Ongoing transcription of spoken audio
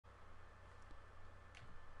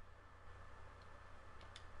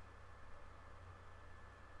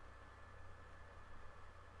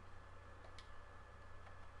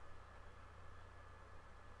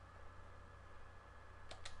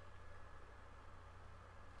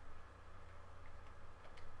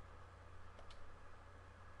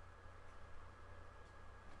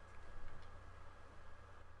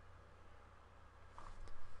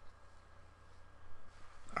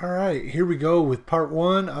Alright, here we go with part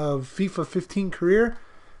 1 of FIFA 15 career.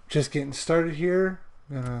 Just getting started here.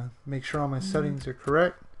 I'm gonna make sure all my settings are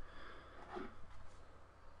correct.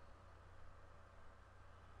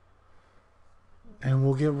 And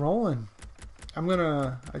we'll get rolling.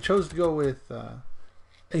 I chose to go with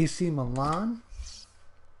AC Milan.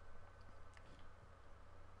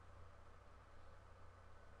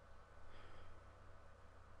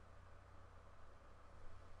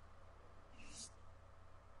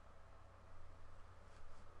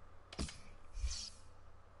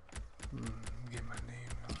 Get my name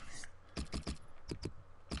on here.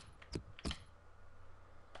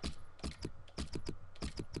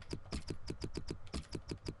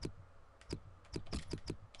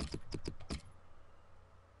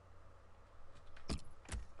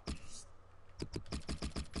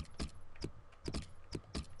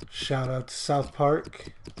 Shout out to South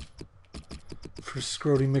Park for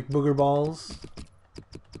Scrody McBooger balls.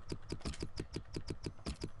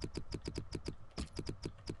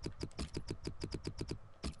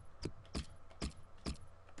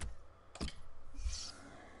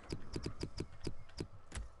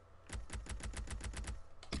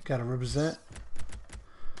 Gotta represent.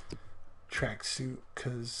 Tracksuit,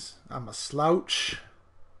 cause I'm a slouch.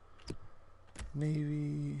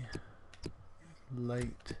 Navy.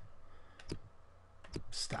 Light.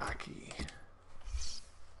 Stocky.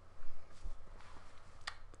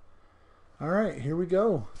 Alright, here we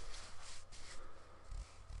go.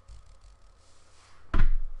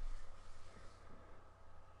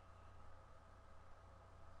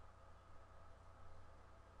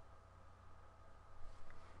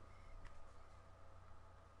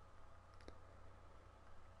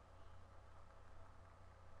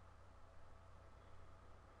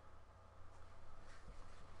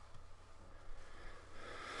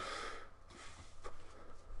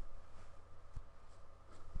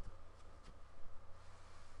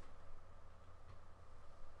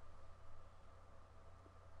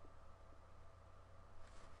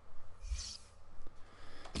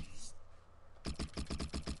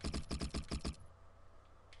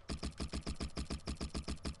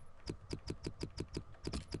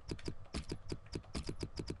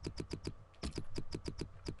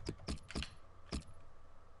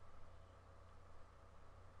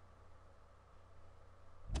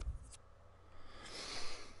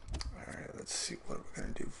 Let's see what we're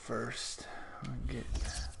going to do first. I'm going to get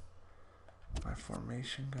my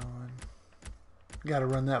formation going. Got to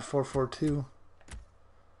run that 4-4-2.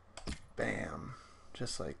 Bam.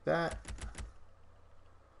 Just like that.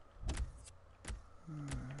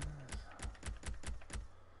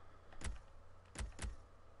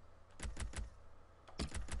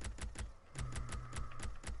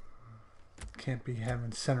 Can't be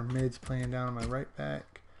having center mids playing down on my right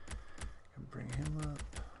back. Can bring him up.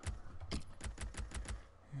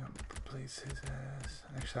 Place his ass.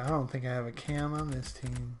 Actually, I don't think I have a cam on this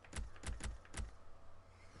team.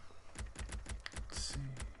 Let's see.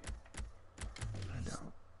 I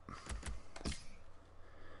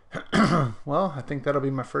don't. Well, I think that'll be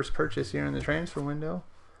my first purchase here in the transfer window.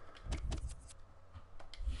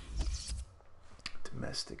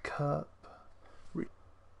 Domestic Cup.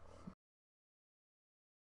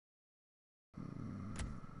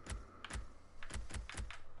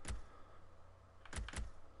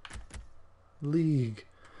 League.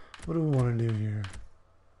 What do we want to do here?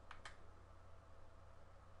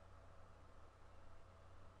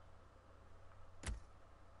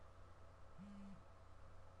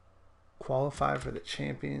 Qualify for the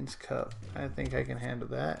Champions Cup. I think I can handle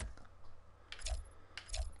that.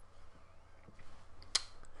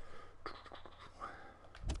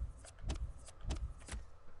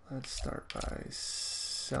 Let's start by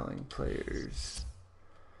selling players.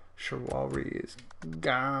 Shawari is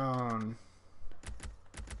gone.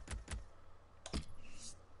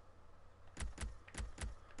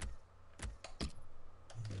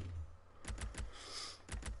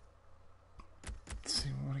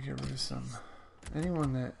 Get rid of some.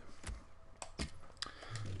 Anyone that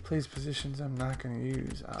plays positions I'm not going to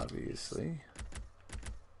use, obviously.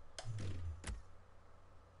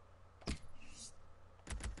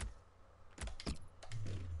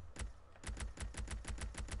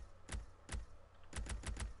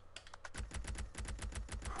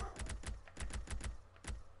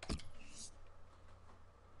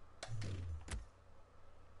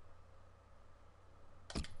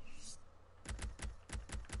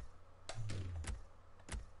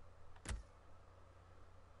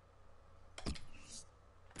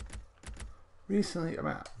 Recently, I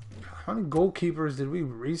mean, how many goalkeepers did we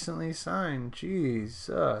recently sign?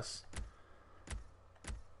 Jesus.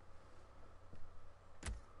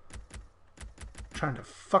 trying to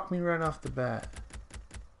fuck me right off the bat.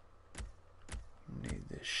 Need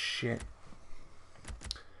this shit.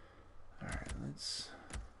 Alright, let's...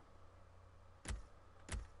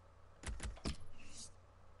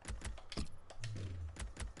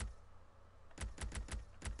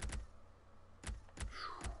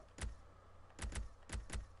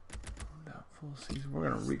 Full season. We're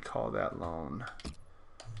going to recall that loan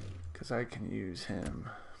because I can use him.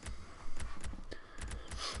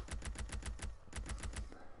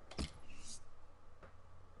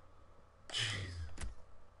 Jeez.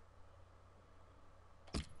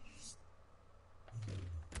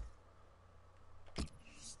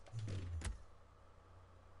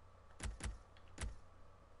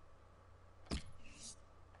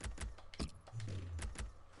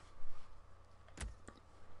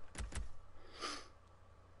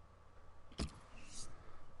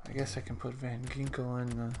 I guess I can put Van Ginkel in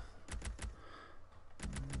the...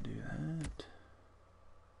 do that.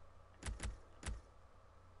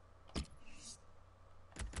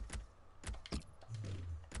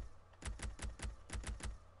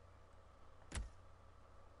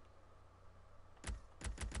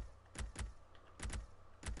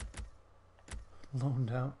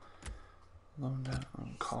 Loaned out. Loaned out. I'll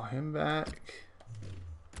call him back.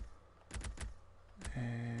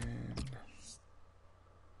 And...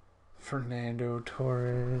 Fernando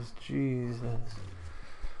Torres, Jesus.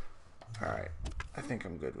 Alright, I think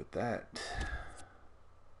I'm good with that.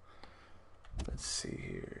 Let's see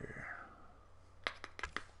here.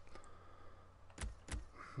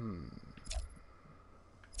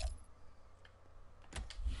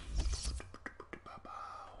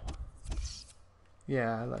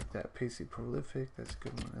 Yeah, I like that. Pacey prolific, that's a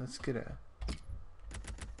good one. Let's get a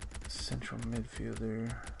central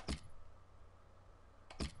midfielder.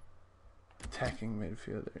 Attacking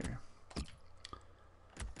midfielder.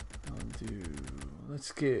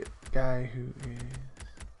 Let's get a guy who is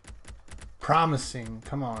promising.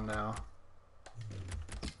 Come on now.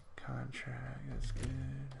 Contract, that's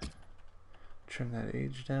good. Trim that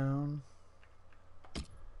age down.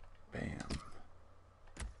 Bam.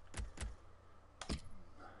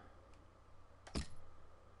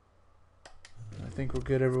 I think we're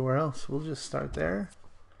good everywhere else. We'll just start there.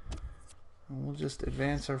 And we'll just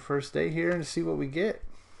advance our first day here and see what we get.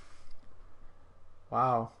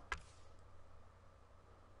 Wow.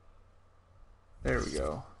 There we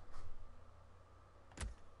go.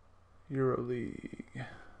 EuroLeague.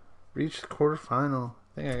 Reached the quarterfinal.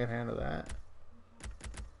 I think I can handle that.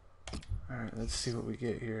 Alright, let's see what we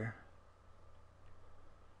get here.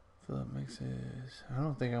 Philip Mixes. I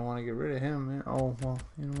don't think I want to get rid of him, man. Oh, well,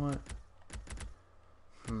 you know what?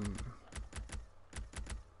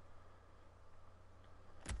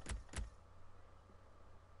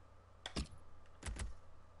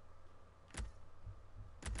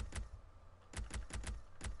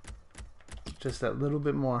 Just that little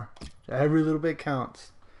bit more. Every little bit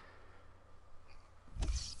counts.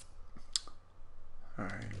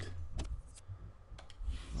 Alright.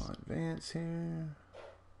 I'll advance here.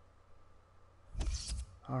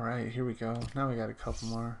 Alright, here we go. Now we got a couple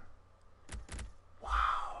more.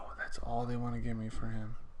 Wow, that's all they want to give me for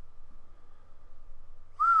him.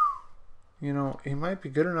 You know, he might be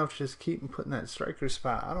good enough to just keep putting that striker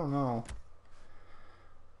spot. I don't know.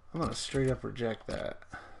 I'm going to straight up reject that.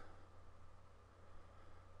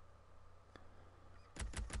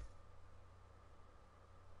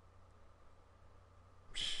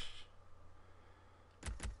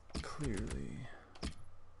 Clearly.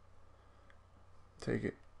 Take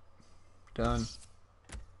it. Done.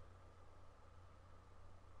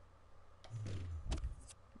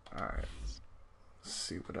 Alright. Let's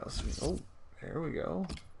see what else we... Oh, there we go.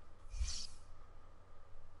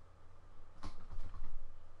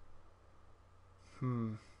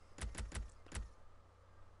 You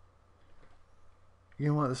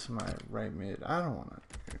know what? This is my right mid. I don't want to...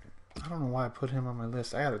 I don't know why I put him on my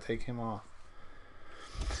list. I gotta take him off.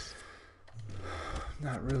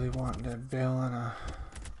 Not really wanting to bail on a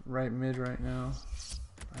right mid right now.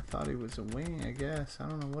 I thought he was a wing, I guess. I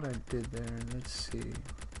don't know what I did there. Let's see.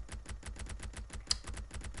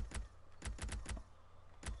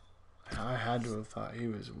 I had to have thought he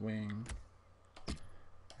was a wing.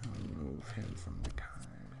 Remove him from the card.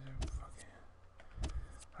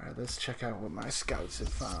 Alright, let's check out what my scouts have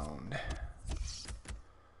found.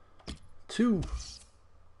 2.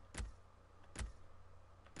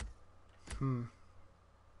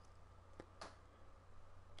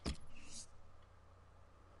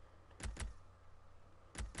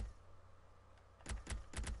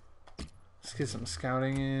 Let's get some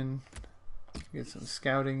scouting in. Get some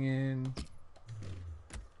scouting in.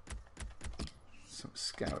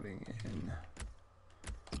 some scouting in.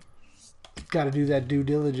 Got to do that due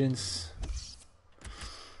diligence.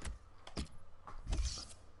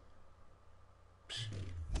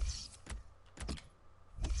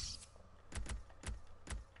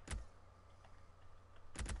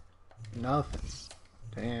 Nothing.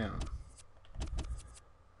 Damn.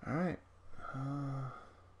 All right.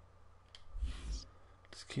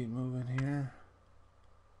 Let's keep moving here.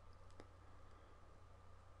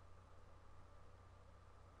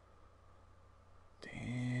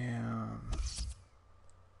 Damn.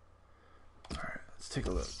 All right. Let's take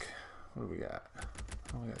a look. What do we got?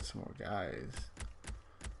 Oh, we got some more guys.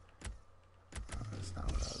 Oh, that's not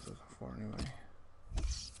what I was looking for anyway.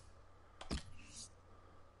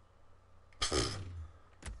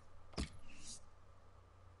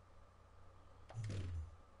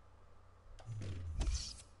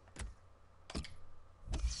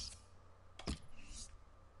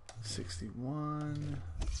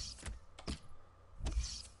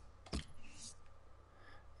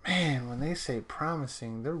 Man, when they say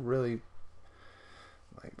promising, they're really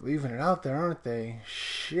like leaving it out there, aren't they?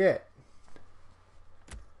 Shit.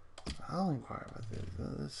 I'll inquire about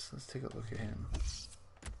this. Let's take a look at him.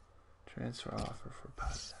 Transfer offer for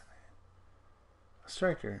Paz. A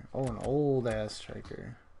striker. Oh, an old ass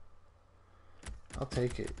striker. I'll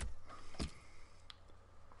take it.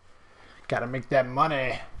 Gotta make that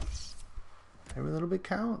money. Every little bit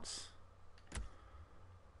counts.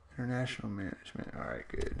 International management. Alright,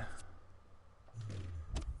 good.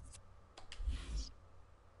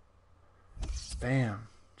 Bam.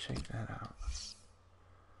 Check that out.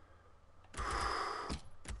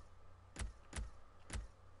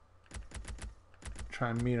 Try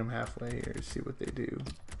and meet them halfway here to see what they do.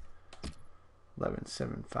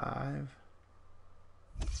 11.75.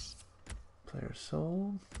 Player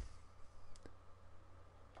sold.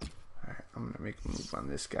 Alright, I'm going to make a move on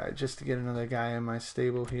this guy just to get another guy in my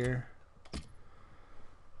stable here.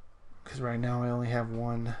 Because right now I only have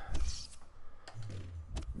one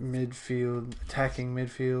midfield, attacking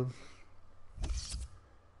midfield.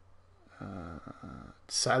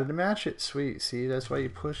 Decided to match it. Sweet. See, that's why you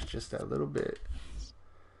push just that little bit.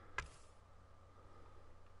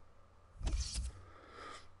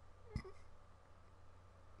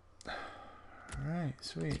 Alright,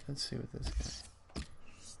 sweet. Let's see what this guy...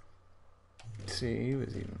 See, he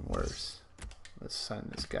was even worse. Let's sign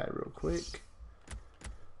this guy real quick.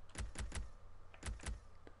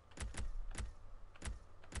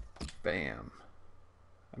 Bam.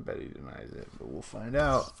 I bet he denies it, but we'll find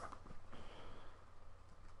out.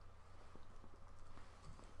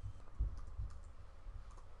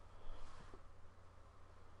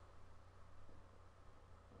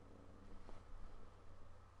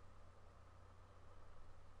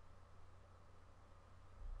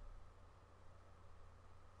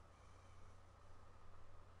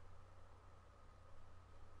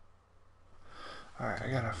 Alright,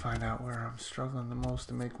 I gotta find out where I'm struggling the most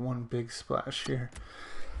to make one big splash here.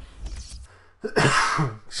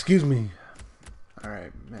 Excuse me.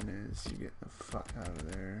 Alright, Menace, you get the fuck out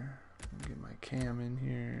of there. I'll get my cam in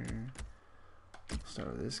here.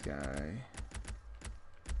 Start with this guy.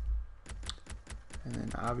 And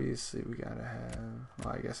then obviously we gotta have...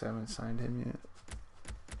 Well, I guess I haven't signed him yet.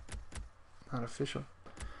 Not official.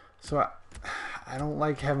 So I don't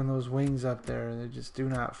like having those wings up there. They just do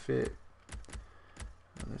not fit.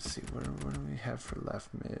 Let's see, what do we have for left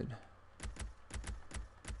mid?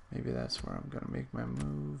 Maybe that's where I'm going to make my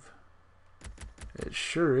move. It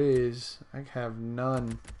sure is. I have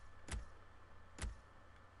none.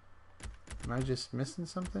 Am I just missing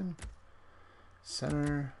something?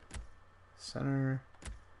 Center. Center.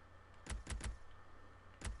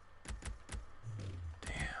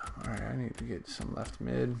 Damn. Alright, I need to get some left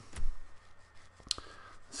mid.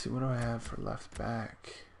 Let's see, what do I have for left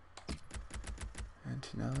back?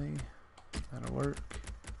 Antonelli, that'll work.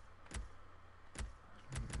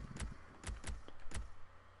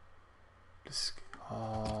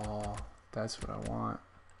 Oh, that's what I want.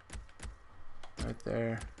 Right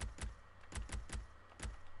there.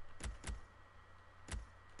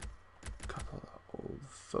 A couple of old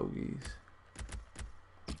fogies.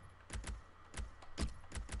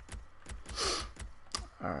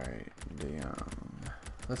 Alright,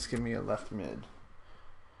 let's give me a left mid.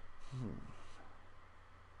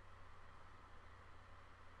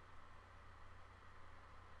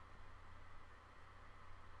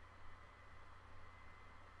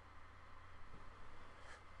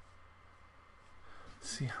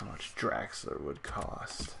 See how much Draxler would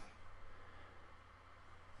cost.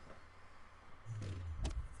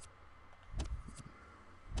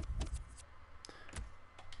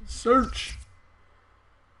 Search.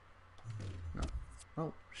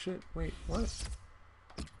 Oh, shit. Wait, what?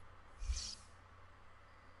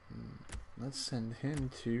 Let's send him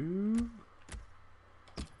to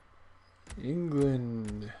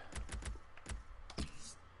England.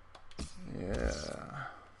 Yeah.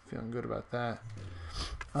 Feeling good about that.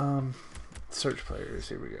 Search players.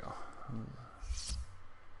 Here we go.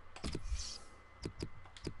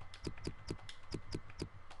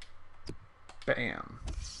 Bam.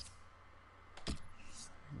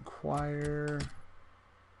 Inquire.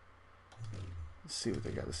 Let's see what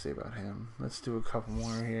they got to say about him. Let's do a couple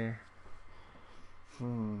more here.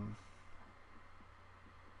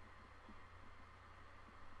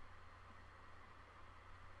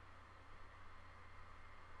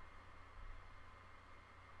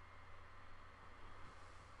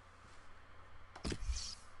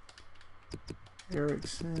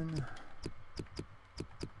 Erickson.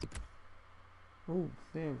 Oh,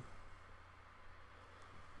 damn.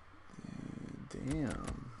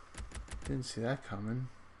 Damn. Didn't see that coming.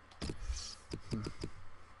 So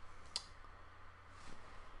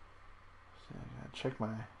I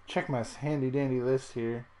gotta check my handy dandy list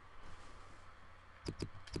here.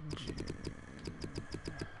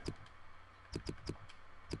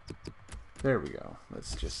 There we go.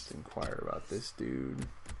 Let's just inquire about this dude.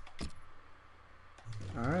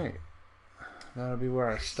 Alright. That'll be where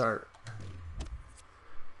I start.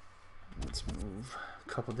 Let's move a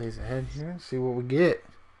couple days ahead here and see what we get.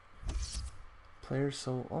 Players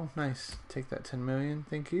sold. Oh, nice. Take that 10 million.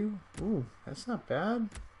 Thank you. Ooh, that's not bad.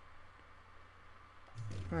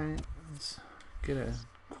 Alright. Let's get a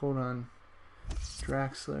quote on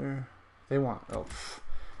Draxler. They want. Oh,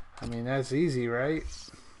 I mean, that's easy, right?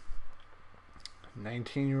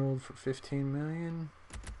 19-year-old for 15 million.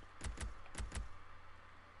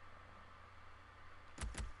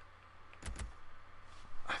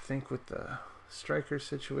 I think with the striker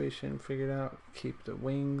situation figured out, keep the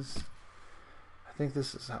wings. I think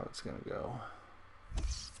this is how it's gonna go.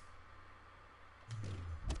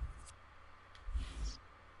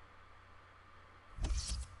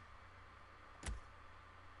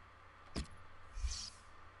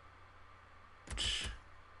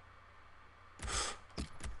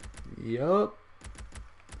 Yup.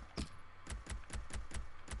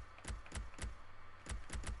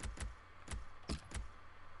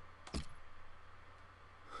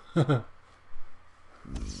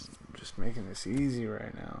 Just making this easy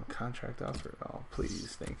right now. Contract offer. Oh,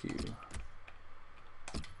 please. Thank you.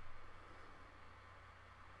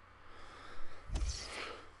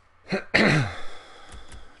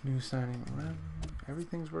 New signing.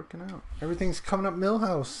 Everything's working out. Everything's coming up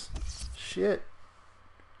Millhouse. Shit.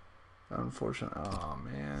 Unfortunately. Oh,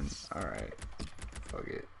 man. Alright. Fuck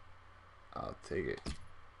it. I'll take it.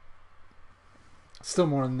 Still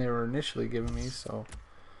more than they were initially giving me, so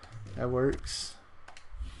that works.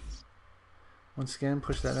 Once again,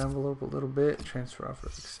 push that envelope a little bit. Transfer offer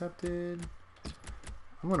accepted.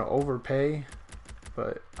 I'm going to overpay,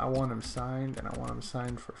 but I want him signed, and I want him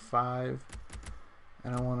signed for 5.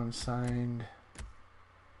 And I want him signed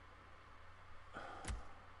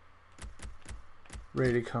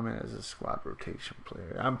ready to come in as a squad rotation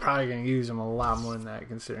player. I'm probably going to use him a lot more than that,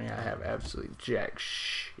 considering I have absolutely jack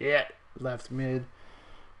shit left mid,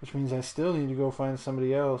 which means I still need to go find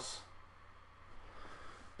somebody else.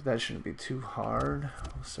 But that shouldn't be too hard.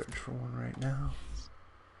 I'll search for one right now.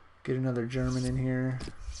 Get another German in here.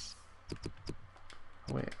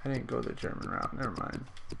 Oh, wait, I didn't go the German route. Never mind.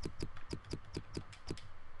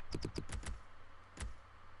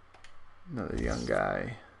 Another young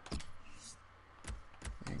guy.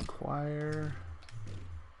 Inquire.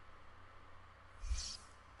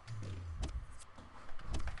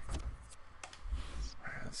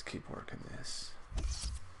 Alright, let's keep working this.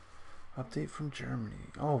 Update from Germany.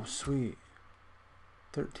 Oh, sweet.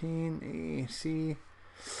 13. See?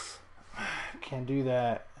 Can't do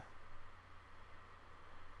that.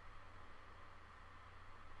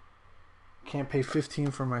 Can't pay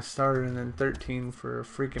 15 for my starter and then 13 for a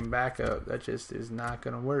freaking backup. That just is not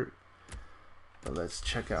going to work. But let's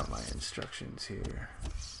check out my instructions here.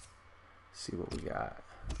 See what we got.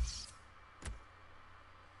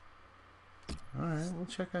 Alright, we'll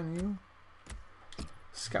check on you.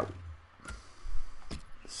 Scout.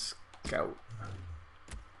 Scout.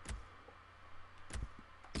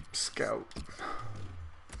 Scout.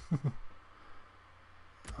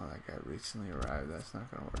 Oh, that guy recently arrived. That's not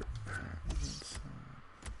going to work. Alright, let's,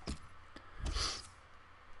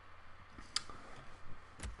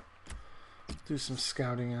 do some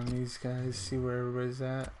scouting on these guys, see where everybody's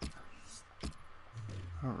at. I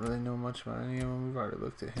don't really know much about any of them. We've already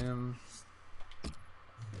looked at him.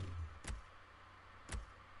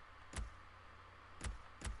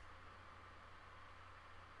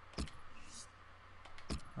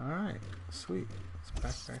 Alright, sweet.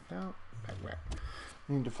 Let's back out. Back.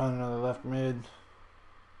 Need to find another left mid.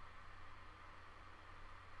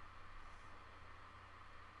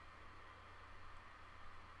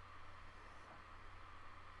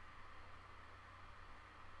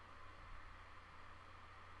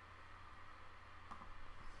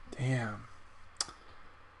 Damn.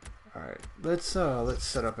 All right, let's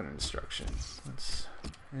set up an instruction. Let's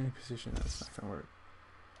any position that's not gonna work.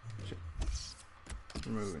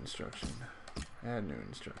 Remove instruction. Add new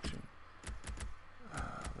instruction.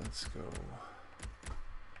 Let's go.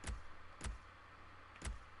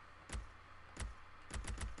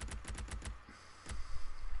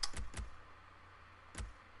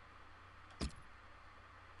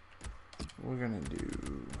 We're gonna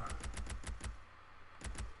do.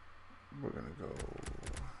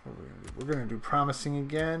 We're gonna do promising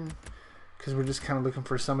again because we're just kind of looking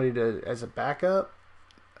for somebody to as a backup.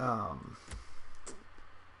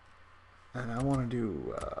 And I want to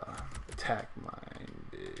do attack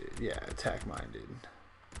minded. Yeah, attack minded.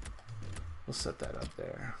 We'll set that up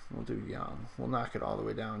there. We'll do young. We'll knock it all the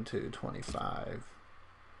way down to 25.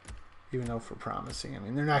 Even though for promising, I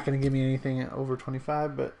mean, they're not going to give me anything over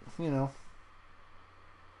 25, but you know.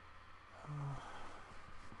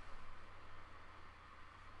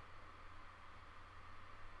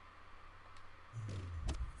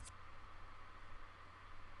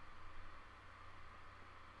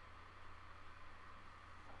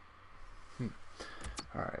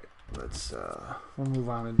 All right, let's we'll move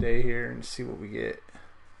on a day here and see what we get.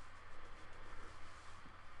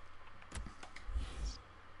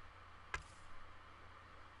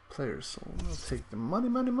 Player sold. I'll take the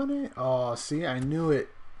money. Oh, see, I knew it.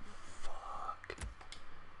 Fuck.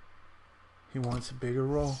 He wants a bigger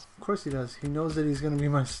role. Of course he does. He knows that he's going to be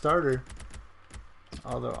my starter.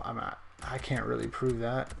 Although I can't really prove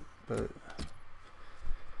that, but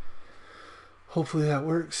hopefully that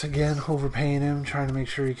works. Again, overpaying him, trying to make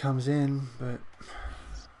sure he comes in, but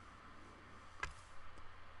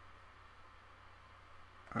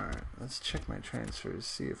alright, let's check my transfers,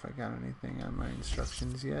 see if I got anything on my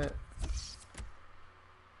instructions yet.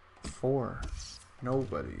 4.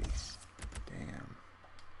 Nobody. Damn.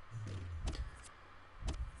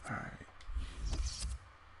 Alright.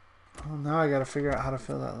 Well, now I gotta figure out how to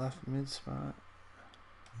fill that left mid spot.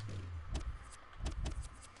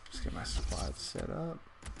 Get my squad set up.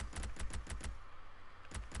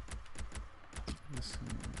 This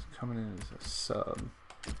one is coming in as a sub.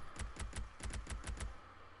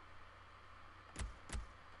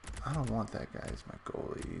 I don't want that guy as my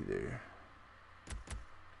goalie either.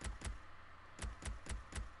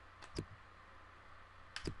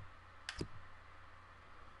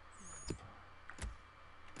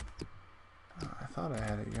 I thought I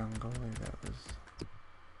had a young goalie that was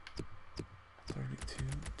 32.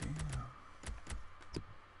 Damn.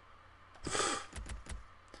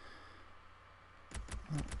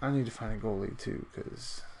 I need to find a goalie too,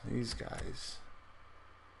 because these guys.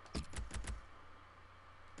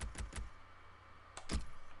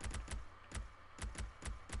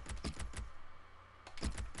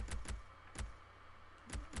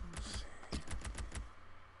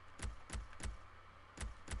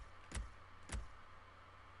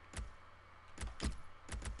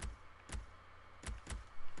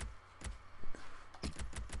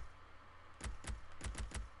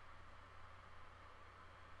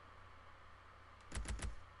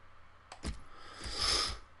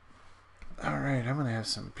 Alright, I'm going to have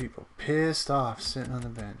some people pissed off sitting on the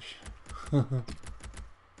bench. That's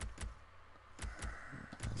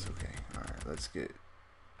okay. Alright, let's get...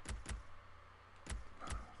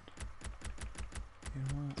 You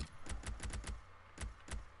know what?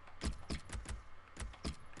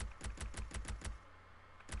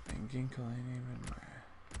 And Ginkle ain't even my...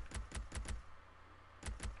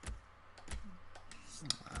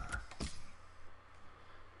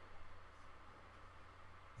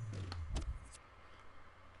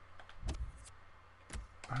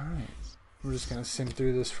 Alright, we're just going to sim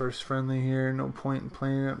through this first friendly here. No point in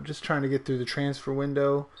playing it. I'm just trying to get through the transfer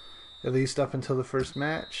window, at least up until the first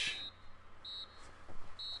match.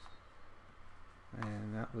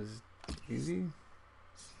 And that was easy.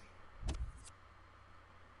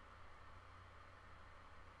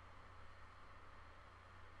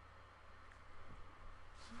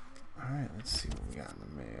 Alright, let's see what we got in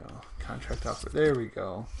the mail. Contract offer. There we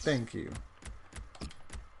go. Thank you.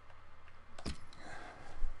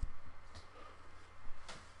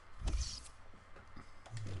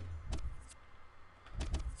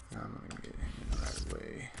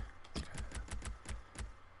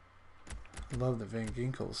 Love that Van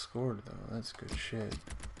Ginkel scored though. That's good shit.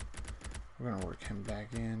 We're gonna work him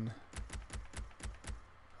back in.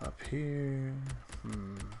 Up here.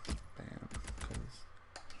 Bam.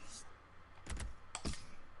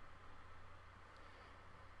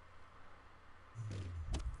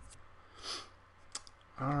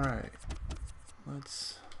 Alright.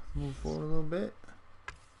 Let's move forward a little bit.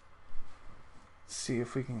 See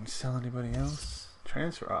if we can sell anybody else.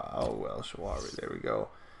 Transfer. Oh well, Shawari. There we go.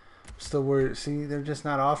 Still worried. See, they're just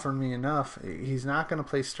not offering me enough. He's not going to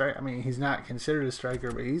play strike. I mean, he's not considered a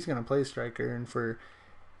striker, but he's going to play striker. And for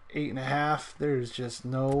 8.5, there's just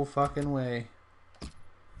no fucking way.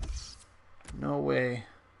 No way.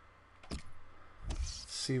 Let's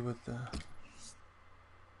see what the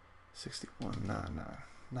 61. Nah,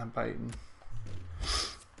 not biting.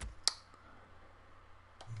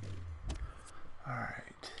 All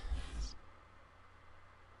right.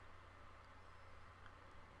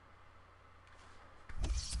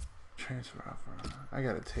 Transfer offer. I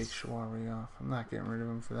gotta take Shawari off. I'm not getting rid of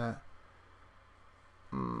him for that.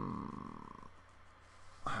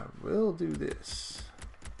 I will do this.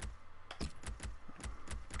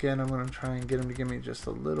 Again, I'm gonna try and get him to give me just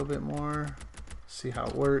a little bit more. See how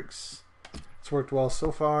it works. It's worked well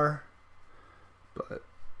so far, but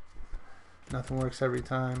nothing works every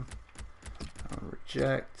time. I'll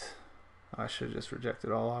reject. I should have just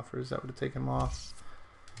rejected all offers. That would have taken him off.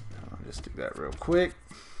 I'll just do that real quick.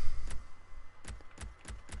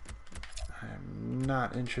 I'm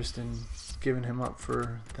not interested in giving him up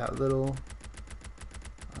for that little.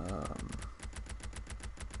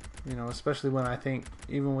 You know, especially when I think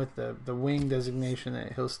even with the wing designation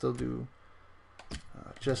that he'll still do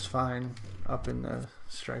just fine up in the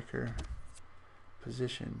striker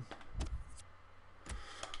position.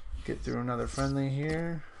 Get through another friendly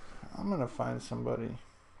here. I'm gonna find somebody.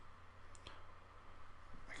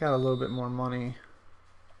 I got a little bit more money.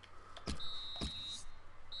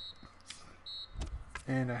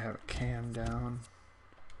 And I have a cam down.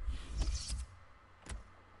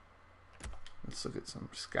 Let's look at some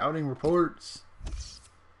scouting reports.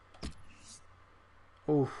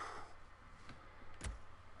 Oh,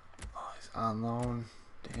 he's on loan.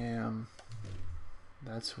 Damn.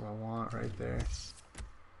 That's who I want right there.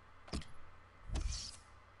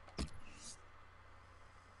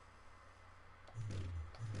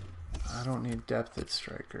 I don't need depth at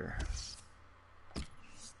striker.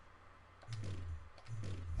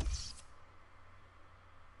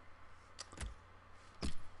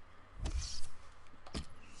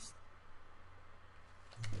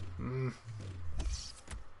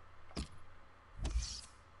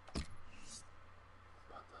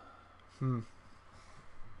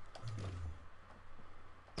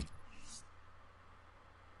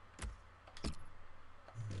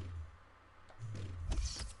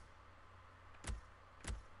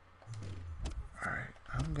 Alright,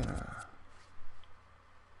 I'm gonna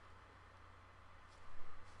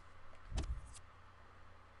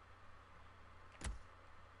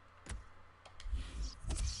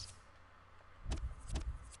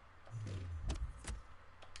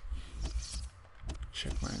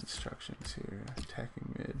check my instructions here.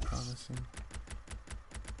 Attacking mid, promising.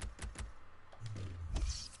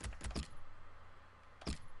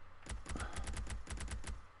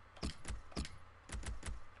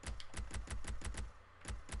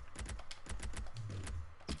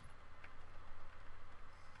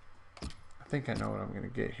 I think I know what I'm going to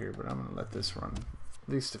get here, but I'm going to let this run at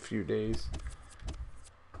least a few days.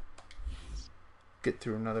 Get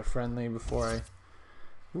through another friendly before I...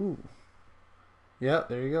 Ooh. Yep,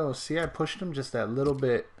 there you go. See, I pushed him just that little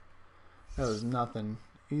bit. That was nothing.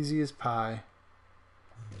 Easy as pie.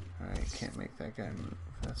 Alright, can't make that guy move.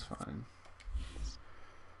 That's fine.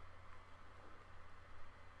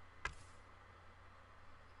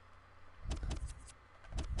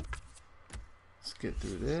 Let's get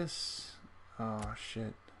through this. Oh,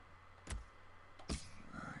 shit. I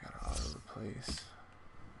gotta auto-replace.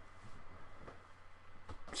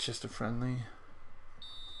 It's just a friendly.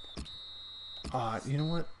 You know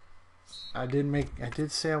what? I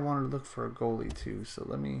did say I wanted to look for a goalie too, so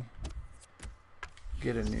let me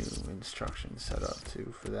get a new instruction set up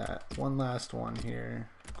too for that. One last one here.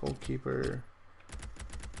 Goalkeeper.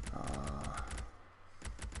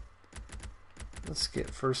 Let's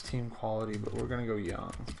get first team quality, but we're gonna go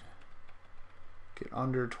young. Get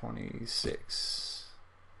under 26.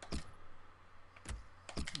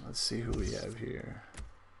 Let's see who we have here.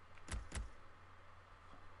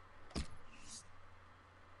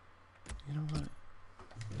 You know what?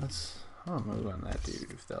 I'll move on that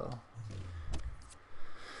dude if they'll.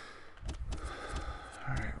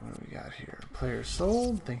 Alright, what do we got here? Player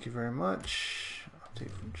sold. Thank you very much.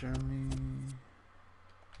 Update from Germany.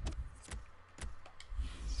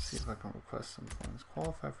 see if I can request some funds.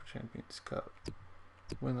 Qualify for Champions Cup.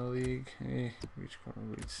 Win the league. Hey, reach quarter,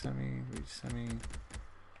 reach semi.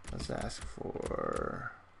 Let's ask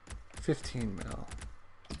for 15 mil.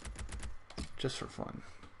 Just for fun.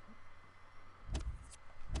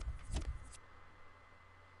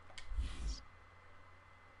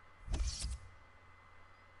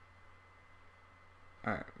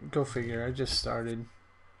 Alright, go figure. I just started.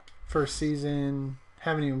 First season.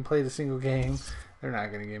 Haven't even played a single game. They're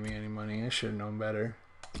not going to give me any money. I should have known better.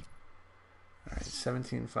 Alright,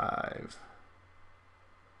 17.5.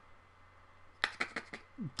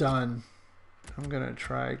 Done. I'm going to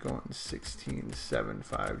try going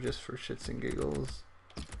 16.75 just for shits and giggles.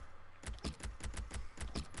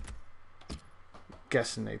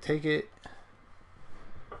 Guessing they take it.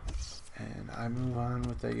 And I move on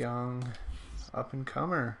with the young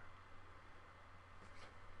up-and-comer.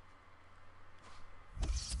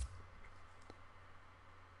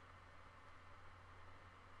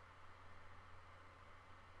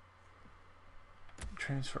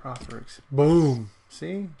 Transfer offer. Boom.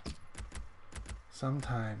 See?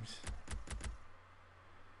 Sometimes.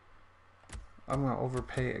 I'm going to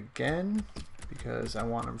overpay again because I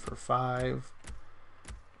want him for 5.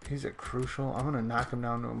 He's a crucial. I'm going to knock him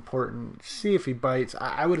down to important. See if he bites.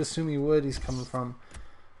 I would assume he would. He's coming from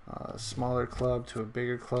a smaller club to a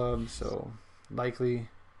bigger club, so likely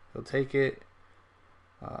he'll take it.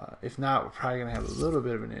 If not, we're probably going to have a little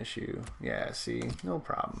bit of an issue. Yeah, see? No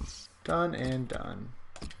problem. Done and done.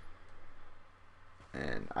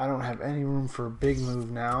 And I don't have any room for a big move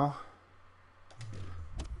now.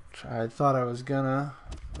 I thought I was gonna,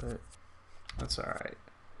 but that's alright.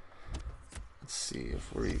 Let's see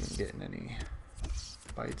if we're even getting any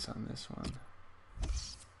bites on this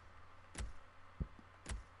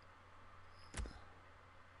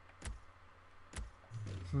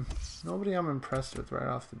one. Nobody I'm impressed with right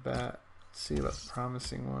off the bat. Let's see about the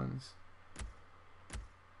promising ones.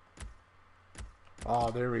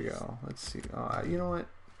 Oh, there we go. Let's see. You know what?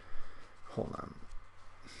 Hold on.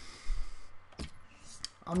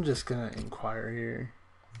 I'm just gonna inquire here.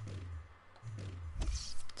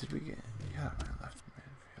 Did we get? Yeah, my left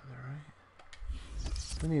midfielder, right?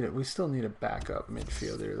 We need it. We still need a backup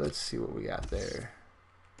midfielder. Let's see what we got there.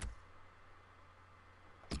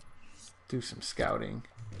 Do some scouting.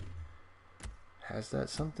 Has that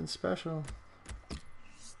something special?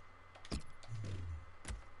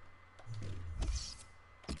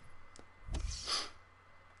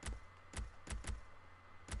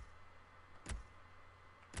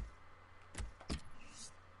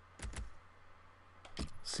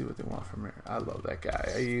 See what they want from here. I love that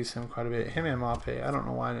guy. I use him quite a bit. Him and Mape. I don't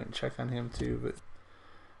know why I didn't check on him too, but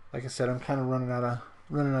like I said, I'm kind of running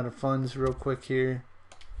out of funds real quick here.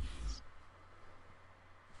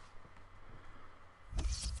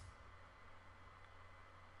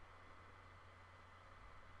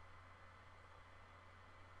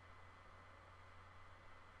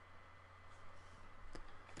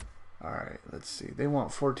 Alright, let's see. They want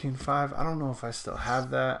 14.5. I don't know if I still have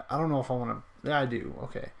that. I don't know if I want to... Yeah, I do.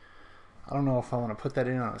 Okay. I don't know if I want to put that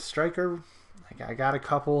in on a striker. Like, I got a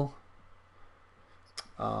couple.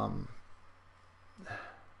 But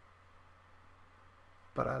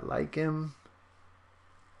I like him.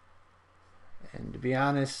 And to be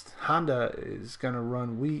honest, Honda is going to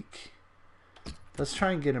run weak. Let's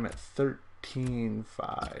try and get him at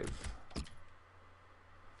 13.5.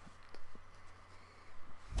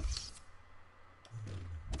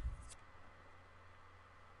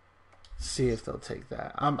 See if they'll take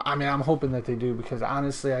that. I mean, I'm hoping that they do because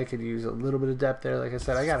honestly, I could use a little bit of depth there. Like I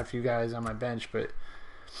said, I got a few guys on my bench, but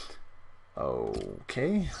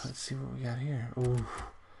okay. Let's see what we got here. Ooh,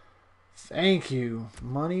 thank you.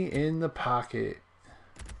 Money in the pocket.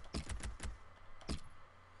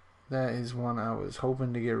 That is one I was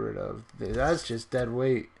hoping to get rid of. That's just dead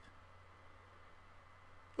weight.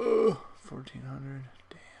 1,400.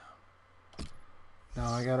 Damn.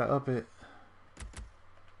 Now I gotta up it.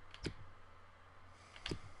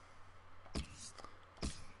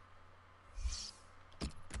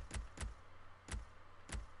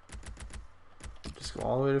 Go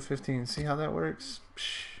all the way to 15. See how that works?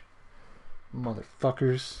 Psh,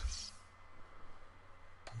 motherfuckers.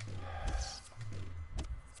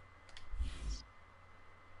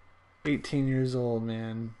 $18 years old,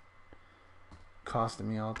 man. Costing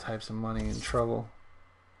me all types of money and trouble.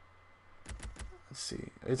 Let's see.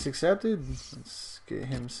 It's accepted. Let's get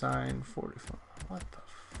him signed. 44. What the fuck?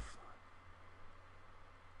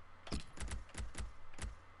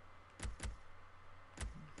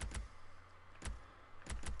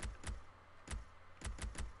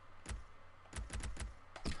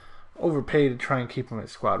 overpay to try and keep him at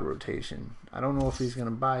squad rotation. I don't know if he's going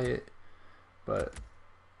to buy it, but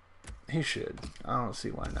he should. I don't see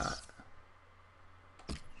why not.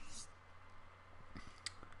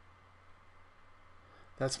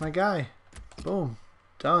 That's my guy. Boom.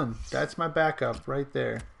 Done. That's my backup right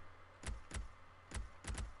there.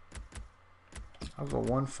 I'll go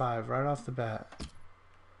 1-5 right off the bat.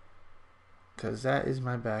 Because that is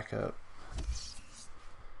my backup.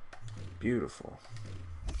 Beautiful.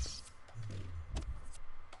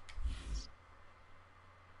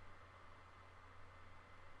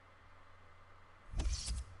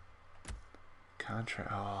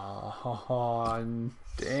 Contract. Oh,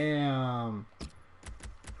 damn.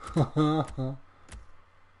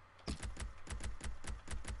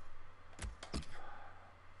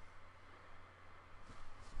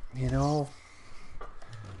 You know,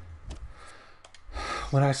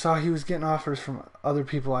 when I saw he was getting offers from other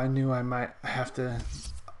people, I knew I might have to.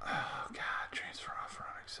 Oh God, transfer offer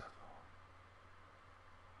unacceptable.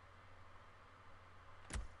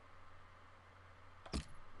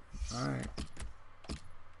 All right.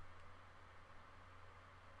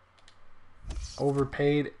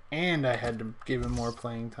 Overpaid, and I had to give him more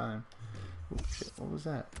playing time. Oh shit! What was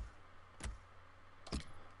that?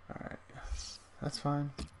 All right, that's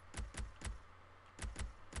fine.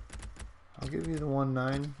 I'll give you the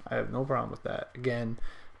 1-9. I have no problem with that. Again,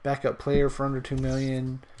 backup player for under 2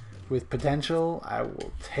 million with potential. I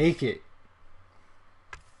will take it.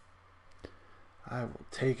 I will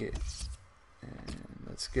take it. And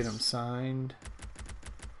let's get him signed.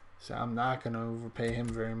 So I'm not going to overpay him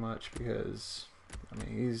very much because, I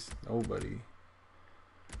mean, he's nobody.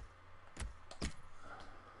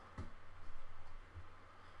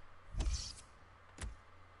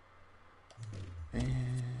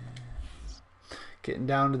 Getting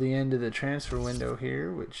down to the end of the transfer window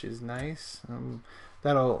here, which is nice.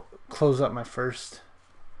 That'll close up my first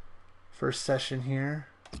session here.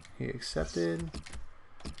 He accepted.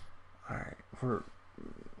 All right,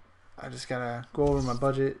 I just gotta go over my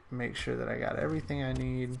budget, make sure that I got everything I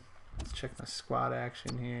need. Let's check my squad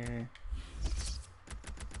action here.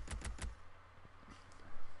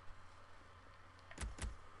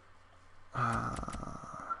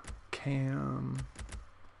 Cam.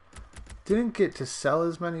 Didn't get to sell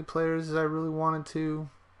as many players as I really wanted to.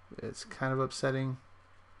 It's kind of upsetting.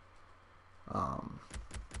 I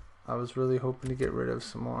was really hoping to get rid of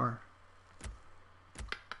some more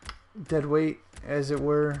dead weight, as it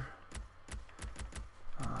were.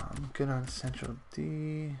 Good on Central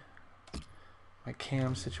D. My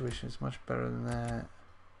cam situation is much better than that.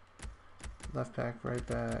 Left back, right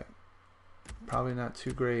back. Probably not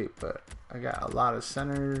too great, but I got a lot of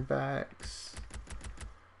center backs.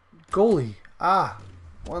 Goalie.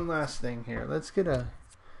 One last thing here. Let's get a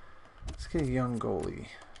young goalie.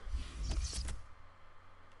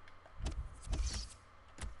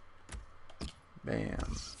 Bam.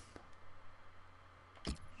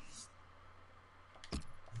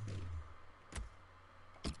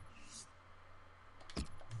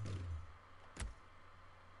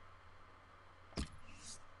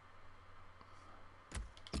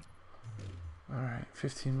 All right,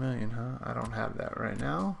 15 million, huh? I don't have that right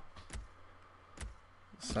now.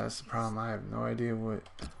 So that's the problem. I have no idea what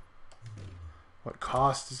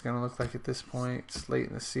cost is going to look like at this point. It's late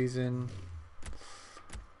in the season.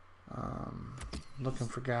 Looking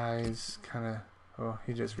for guys kind of. Oh,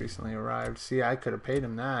 he just recently arrived. See, I could have paid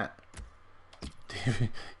him that.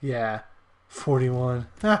 Yeah, 41.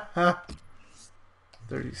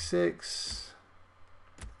 36.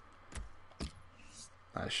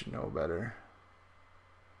 I should know better.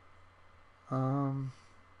 On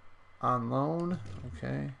loan,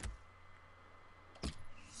 okay.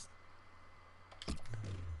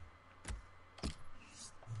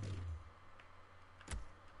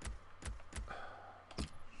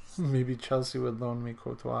 Maybe Chelsea would loan me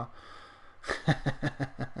Courtois.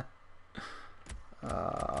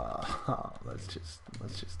 Let's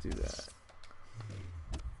just do that.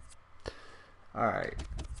 All right,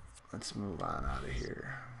 let's move on out of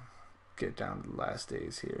here. Get down to the last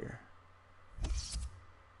days here.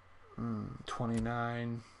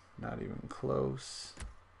 29, not even close.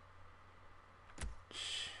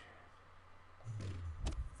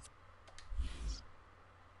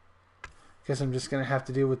 Guess I'm just gonna have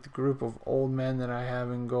to deal with the group of old men that I have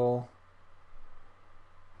in goal.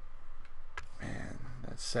 Man,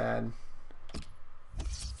 that's sad.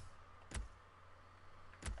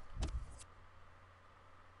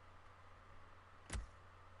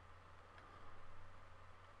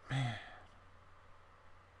 Man.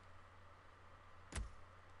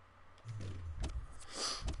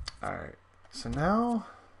 Alright, so now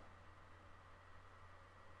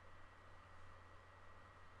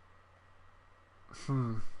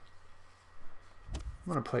I'm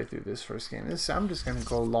gonna play through this first game. I'm just gonna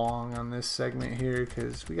go long on this segment here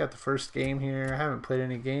because we got the first game here. I haven't played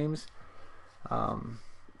any games.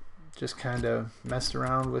 Just kind of messed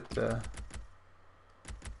around with the,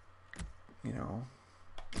 you know,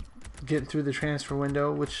 getting through the transfer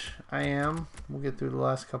window, which I am. We'll get through the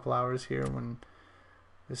last couple hours here when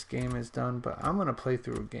this game is done. But I'm gonna play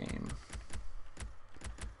through a game.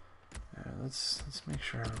 Let's make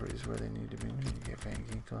sure everybody's where they need to be. We need to get Van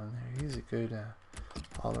Ginkel in there. He's a good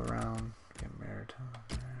all around. Get Maritime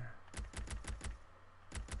there.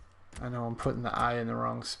 I know I'm putting the I in the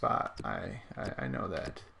wrong spot. I know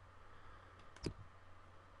that.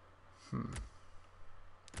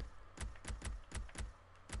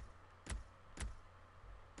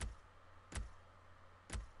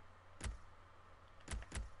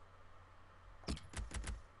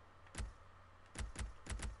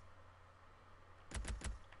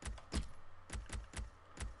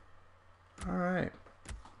 All right.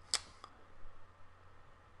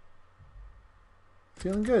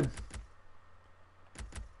 Feeling good.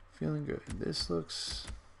 Feeling good. This looks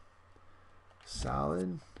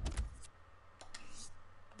solid.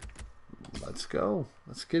 Let's go.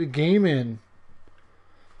 Let's get a game in.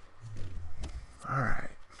 All right.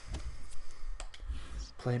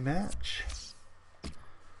 Play match.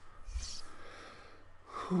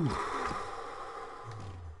 Whew.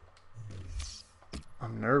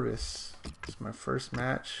 I'm nervous. It's my first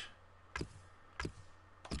match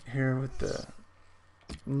here with the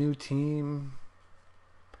new team.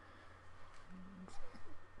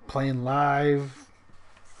 Playing live.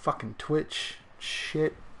 Fucking Twitch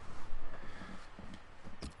shit.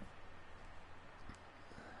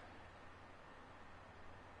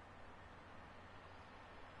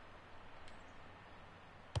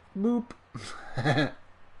 Boop.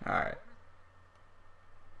 Alright.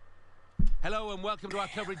 Hello and welcome to our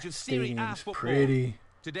coverage of Serie A football. Pretty.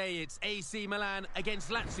 Today it's AC Milan against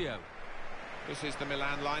Lazio. This is the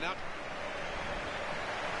Milan lineup.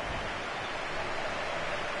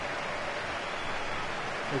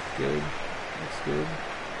 Looks good. Looks good.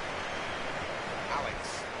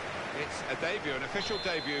 Alex. It's a debut, an official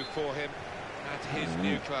debut for him at his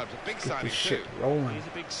new club. A big signing too. Rolling. He's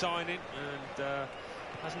a big signing and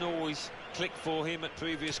hasn't always clicked for him at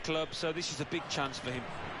previous clubs, so this is a big chance for him.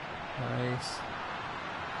 Nice.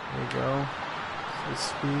 There you go. The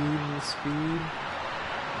speed.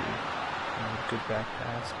 Good back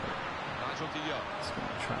pass, but it's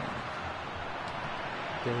gonna try and...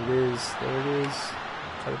 There it is. There it is.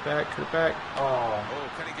 Cut it back. Cut it back. Oh. Oh,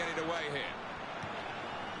 can he get it away here?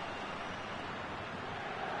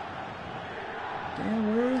 Damn,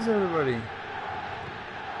 where is everybody?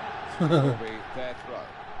 Will be their throw.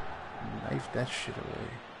 Knife that shit away.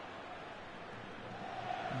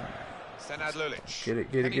 Senad Lulic. Get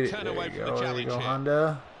it. There you go. There you go,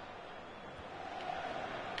 Honda.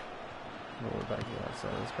 Roll it back to the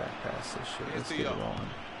outside. Let's back pass this shit. Let's get it rolling.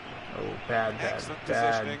 Oh, bad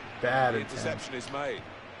The interception is made.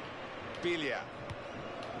 Bilia.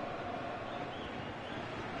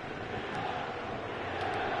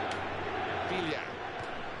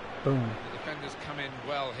 Boom. The defenders come in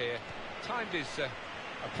well here. Timed his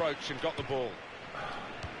approach and got the ball.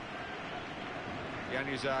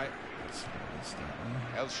 Yanuzai.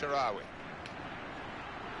 El Shaarawy.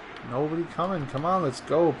 Nobody coming. Come on, let's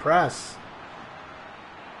go. Press.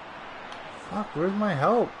 Fuck, where's my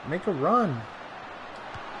help? Make a run.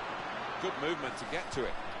 Good movement to get to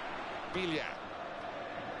it. Bilia.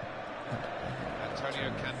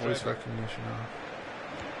 Antonio Voice Candreva. recognition off.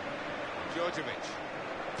 Djordjevic.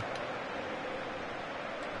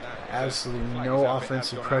 Absolutely no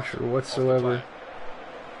offensive pressure whatsoever.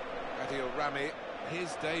 Adil Rami,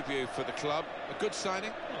 his debut for the club. A good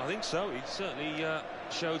signing? I think so. He certainly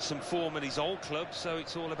showed some form at his old club, so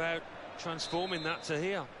it's all about transforming that to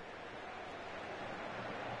here.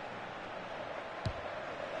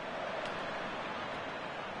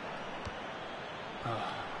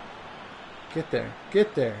 Get there.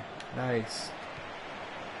 Nice.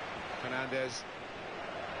 Fernandez.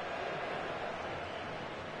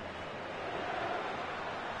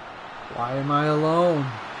 Why am I alone?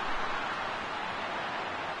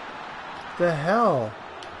 The hell?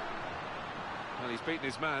 Well, he's beaten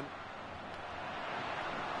his man.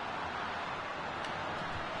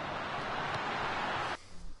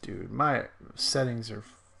 Dude, my settings are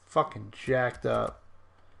fucking jacked up.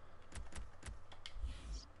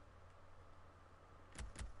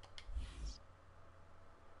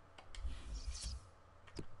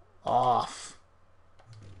 Off.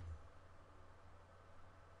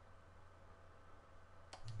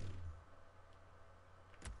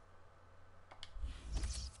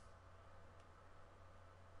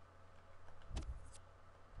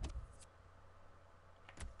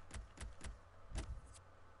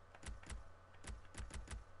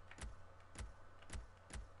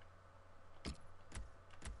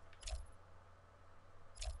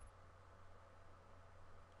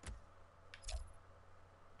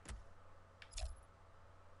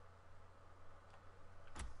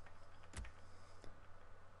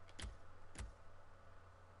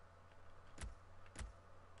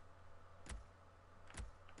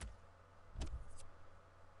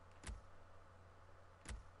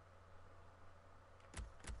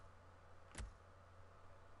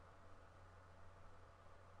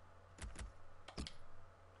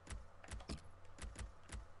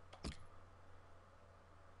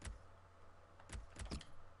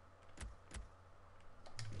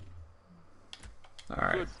 All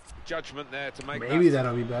right. Good judgment there to make Maybe that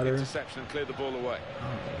that'll be better. interception and clear the ball away.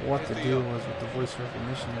 I don't know what the deal was with the voice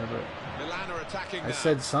recognition there, but Milan are attacking I now.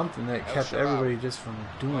 said something that El kept Shaarawy. everybody just from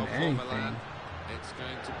doing Well, for anything. Milan, it's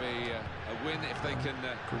going to be a win if they can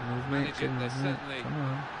Good movement, manage good it. They're movement. certainly Come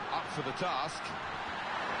on. up for the task.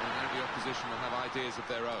 And now the opposition will have ideas of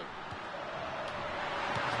their own.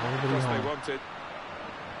 Nobody Because they home. wanted.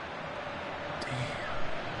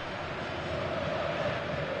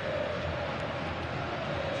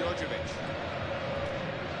 Djordjevic.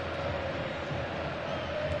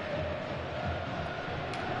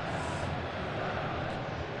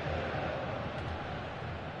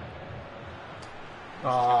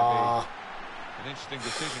 Aw. An interesting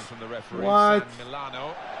decision from the referee. What? San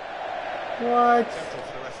Milano. What? Gentle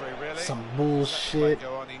for the referee, really. Some Let bullshit. the play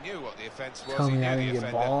go on. He knew what the offence was. Tell He me knew I the didn't get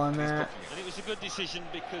offender, ball on and he's that. booking it. And it was a good decision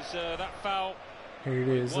because that foul Here it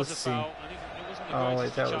is. was Let's a see. foul, and it wasn't the Oh, greatest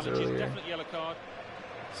wait, that of was challenges. earlier. Definitely yellow card.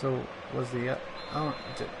 So was the oh,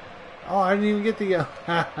 I didn't even get the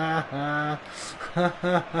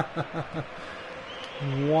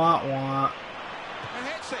wah wah. And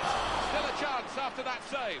hits it. Still a chance after that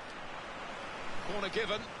save. Corner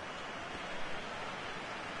given.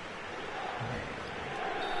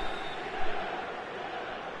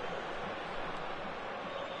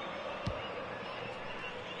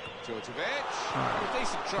 Djordjevic.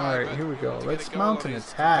 Decent try. All right, but here we go. to get Let's a goal mount on an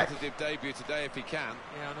his attack. competitive debut today if he can.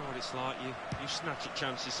 Yeah, I know what it's like. You snatch at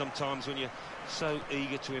chances sometimes when you're so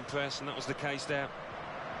eager to impress, and that was the case there.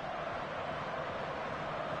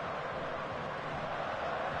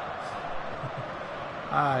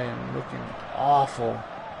 I am looking awful.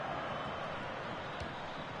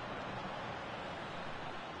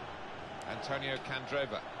 Antonio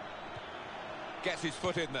Candreva gets his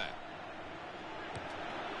foot in there.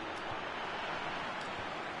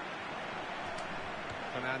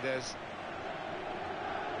 Fernandez.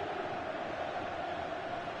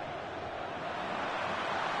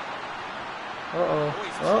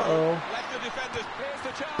 Uh-oh. Left the defenders. Here's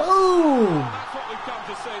the chance. Boom! That's what we've come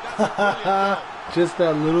to see. That's a brilliant goal. Just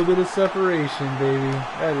that little bit of separation, baby.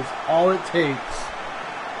 That is all it takes.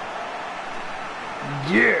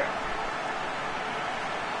 Yeah!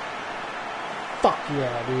 Fuck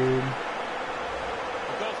yeah, dude.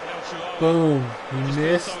 Boom. He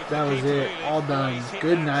missed. That was it. All done.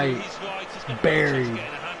 Good night. Buried. Milan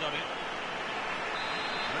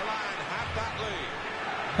have that lead.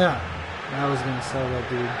 Huh. I was gonna sell that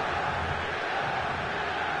dude.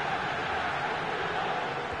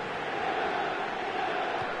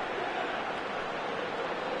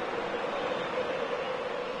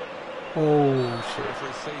 Oh shit.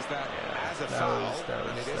 Referee sees that as a that foul, was- that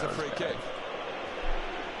and was- it is that a was free bad. kick.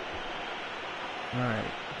 Alright.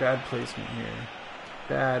 Bad placement here.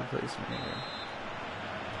 Bad placement here.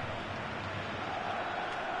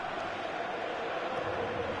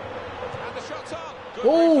 And the shot's on. Good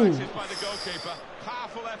Oh! reflexes by the goalkeeper.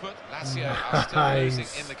 Powerful effort. Lazio are still Nice.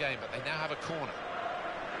 losing in the game, but they now have a corner.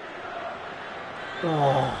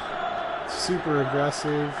 Oh, super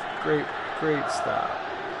aggressive. Great stop.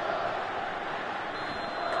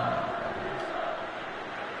 Come on, guys.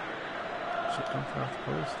 Shit, don't fall off the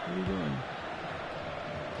post. What are you doing?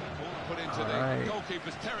 Corner put into the Alright.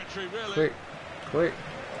 goalkeeper's territory, really. Quick.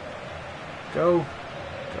 Go.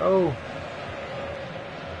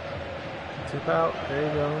 Tip out. There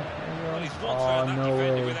you go. Well, he's Oh, one that no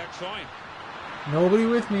defender way. without trying. Nobody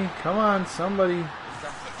with me. Come on, somebody. He's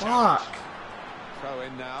up for the challenge. Fuck. Throw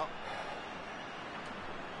in now.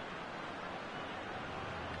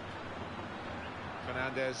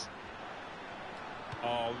 Fernandez.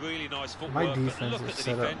 Oh, really nice footwork. My but defense look at is the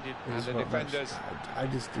set up. defending. And Is the what defenders I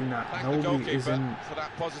just do not. Thank the Nobody is goalkeeper in for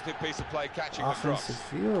that positive piece of play catching the offensive cross.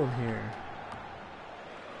 field here.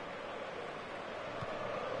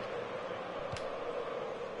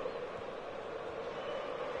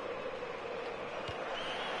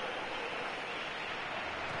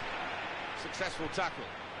 Successful tackle.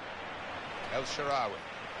 El Shaarawy.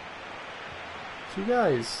 See,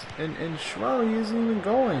 guys, and Shaarawy isn't even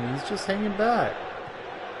going. He's just hanging back.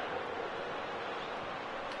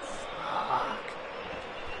 Fuck.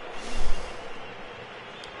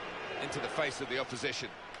 Into the face of the opposition.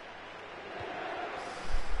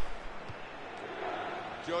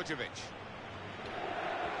 Djordjevic.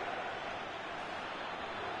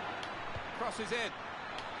 Crosses in.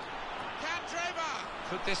 Candreva!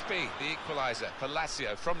 Could this be the equaliser for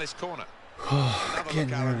Lazio from this corner? I Another get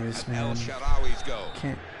look, Aaron, nervous, at man. El Shaarawy's goal.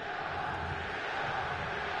 Can't.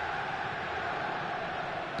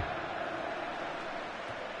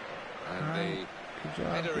 And Alright, good the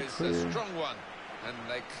job. header Good is clear. a strong one, and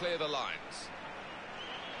they clear the lines.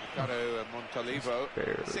 Ricardo Montalivo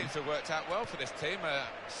Barely. seems to have worked out well for this team. A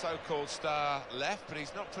so-called star left, but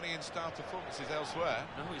he's not putting in star performances elsewhere.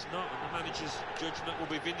 No, he's not, and the manager's judgment will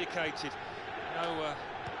be vindicated. No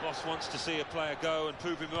boss wants to see a player go and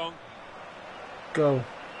prove him wrong. Go.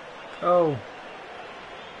 Go.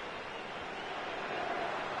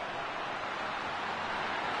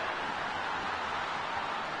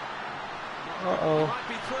 Uh-oh. Might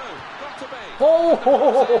be through. Got to be.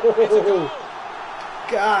 Oh!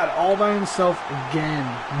 God, all by himself again.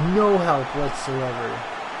 No help whatsoever.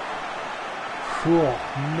 Whew,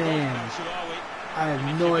 man. I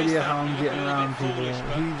have no idea how I'm getting around people.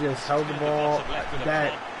 He just held the ball.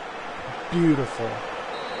 That beautiful. Now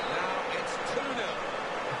it's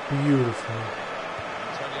 2-0. Beautiful.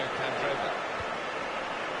 Antonio Candreva.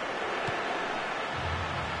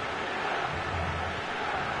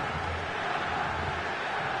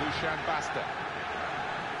 Dusan Basta.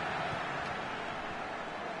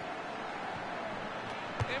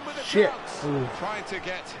 In with a Shit. chance. Ooh. Trying to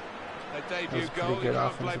get a That debut was goal. pretty good You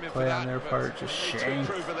can't offensive blame him for play that, on their but part. Just they need to shanked.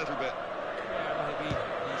 improve a little bit. Yeah, maybe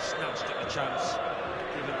he snatched at the chance.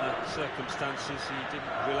 Given the circumstances, he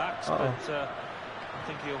didn't relax, but I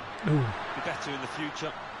think he'll be better in the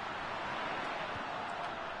future.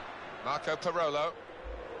 Marco Parolo.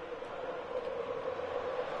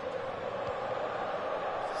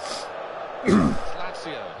 It's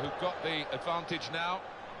Lazio who've got the advantage now.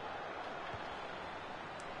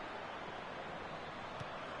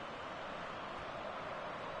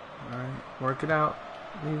 Alright, work it out.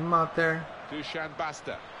 Leave him out there. Dusan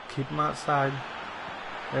Basta. Keep him outside.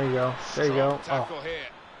 There you go. There you go. Strong tackle here.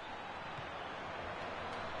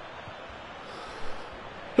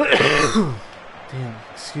 Damn,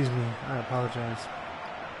 excuse me. I apologize.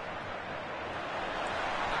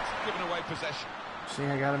 That's given away possession. See,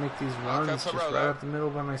 I gotta make these runs just right up the middle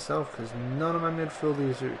by myself because none of my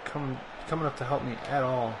midfielders are coming up to help me at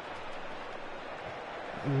all.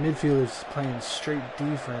 And midfielders playing straight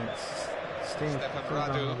defense, staying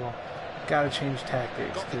on the ball. Gotta change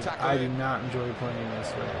tactics because I do not enjoy playing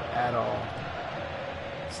this way at all.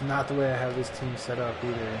 It's not the way I have this team set up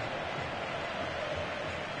either.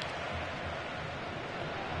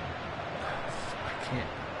 I can't.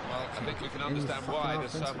 Well, I think we can understand why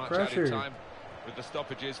there's so much pressure. added time with the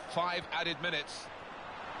stoppages. 5 added minutes.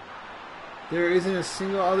 There isn't a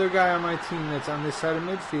single other guy on my team that's on this side of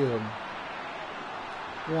midfield.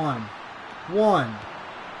 One.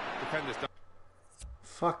 Defenders done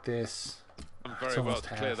Fuck this. very well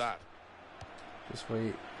to clear that. Just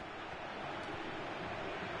wait.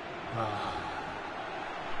 Ah,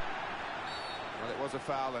 Well, it was a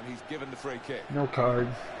foul and he's given the free kick. no card.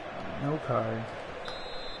 No card.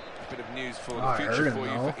 A bit of news for Oh, the I future heard him, for you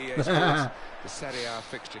though. for EA Sports. The Serie A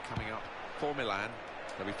fixture coming up for Milan.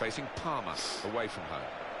 They'll be facing Parma away from home.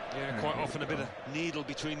 Yeah, quite often a bit of needle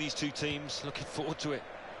between these two teams. Looking forward to it.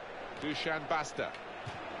 Dusan Basta.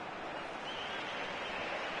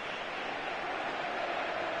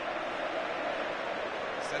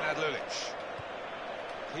 Senad Lulic.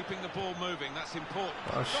 Keeping the ball moving, that's important.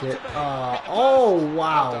 Oh shit. Hit the Oh post. Well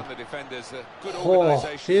wow. done, the defenders. Good Oh,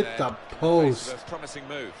 organisation hit there the in face post. of a promising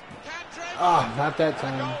move. Ah, not that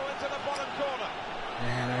And a goal time. into the bottom corner.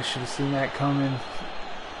 Man, I should have seen that coming.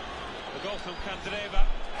 The goal from Candreva,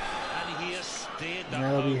 and he has steered that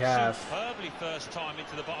That'll be ball half. superbly first time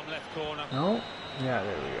into the bottom left corner. No? Yeah,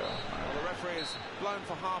 there we go. Well, the referee has blown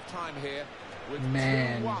for half-time here with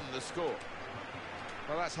Man. 2-1 the score.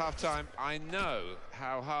 Well, that's half-time. I know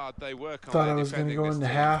how hard they work on Thought their I was going to defending go this into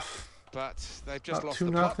team, half. but they've just About lost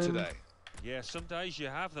the plot 2-0. today. Yeah, some days you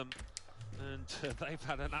have them, and they've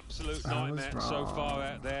had an absolute I was nightmare so wrong. far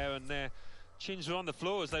out there, and their chins were on the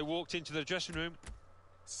floor as they walked into the dressing room.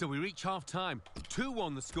 So we reach half-time.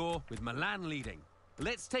 2-1 the score, with Milan leading.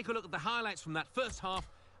 Let's take a look at the highlights from that first half,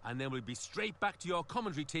 and then we'll be straight back to your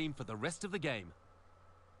commentary team for the rest of the game.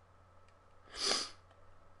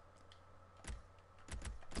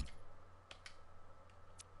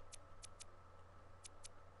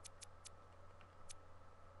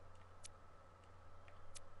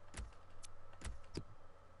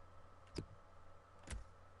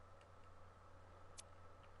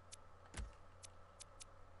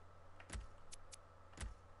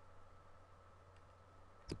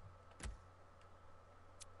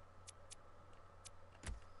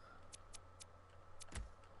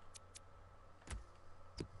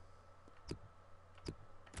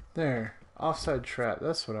 There. Offside trap.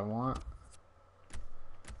 That's what I want.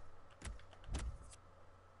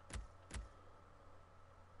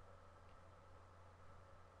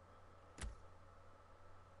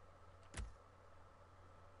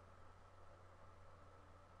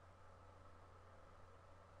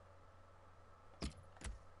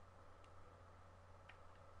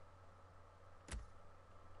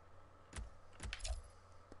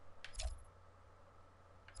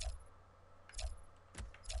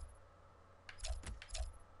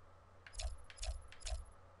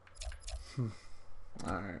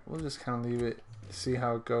 Alright, we'll just kind of leave it, see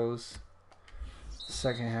how it goes.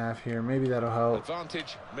 Second half here, maybe that'll help.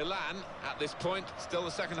 Advantage Milan at this point, still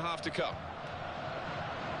the second half to come.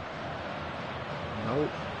 Nope.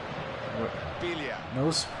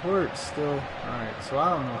 No support still. Alright, so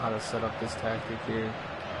I don't know how to set up this tactic here.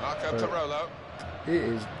 Marco Parolo. It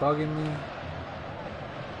is bugging me.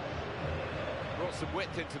 Brought some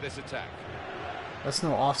width into this attack. That's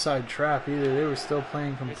no offside trap either. They were still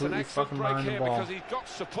playing completely fucking behind the ball. Because he's got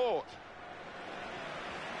support.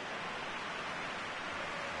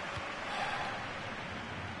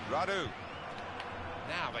 Radu.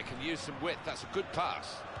 Now they can use some width. That's a good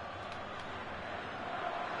pass.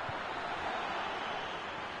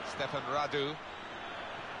 Stefan Radu.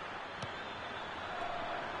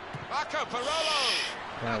 Marco Parolo.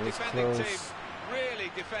 That was defending close. team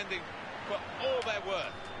really defending for all their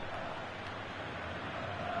worth.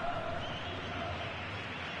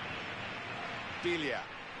 Delia.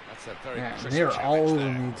 That's a very they were all over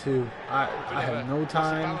there. me too. I had no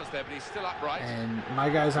time, there, but he's still upright. and my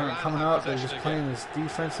guys aren't coming up. They're just playing this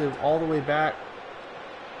defensive all the way back.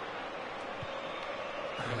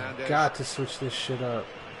 I've got to switch this shit up.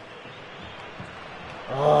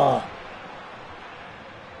 Oh.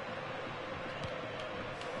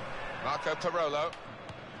 Marco Parolo.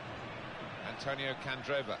 Antonio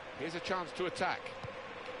Candreva. Here's a chance to attack.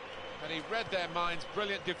 And he read their minds.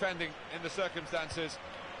 Brilliant defending in the circumstances.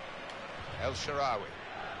 El Shaarawy.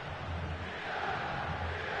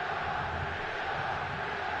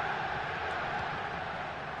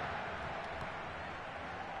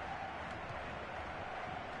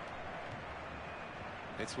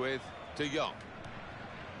 It's with De Jong.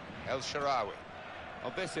 El Shaarawy.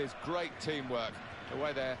 Oh, this is great teamwork, the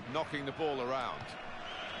way they're knocking the ball around.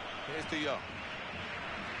 Here's De Jong.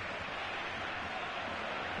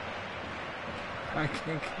 I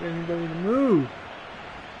can't get anybody to move.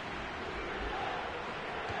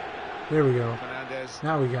 There we go. Fernandez.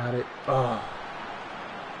 Now we got it. Oh.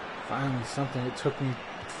 Finally something. It took me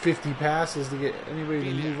 50 passes to get anybody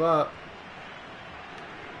to move up.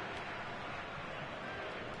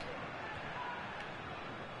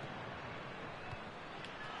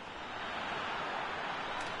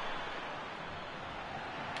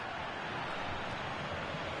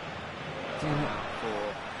 Damn it. For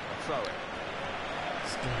a throw-in.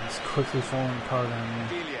 This game is quickly falling apart on me.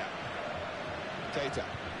 Delia. Keita.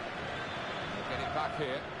 Get it back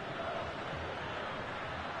here.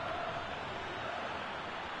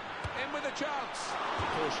 In with a chance.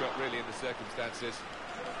 Poor shot, really, in the circumstances.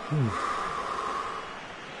 Do you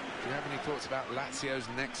have any thoughts about Lazio's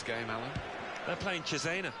next game, Alan? They're playing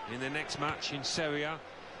Cesena in their next match in Serie A.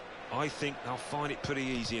 I think they'll find it pretty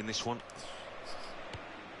easy in this one.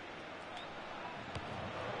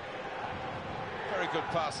 Very good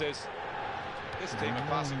passes. This team are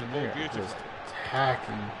passing the ball beautifully. Just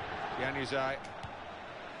attacking. Januzaj.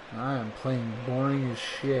 I am playing boring as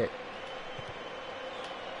shit.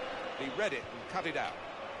 He read it and cut it out.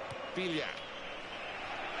 Villar.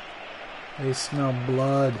 They smell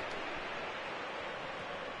blood.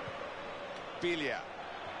 Villar.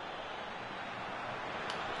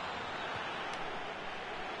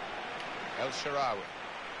 El Shaarawy.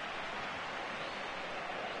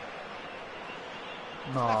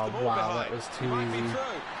 Oh, wow, that was too easy.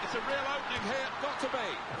 It's a real opening here, got to be.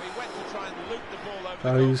 He went to try and loop the ball over.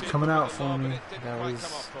 Thought he was coming out for me. That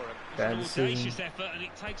was bad An decision. audacious effort, and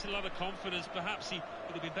it takes a lot of confidence. Perhaps he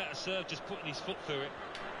would have been better served just putting his foot through it.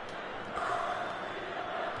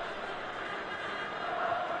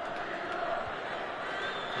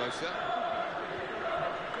 Closer.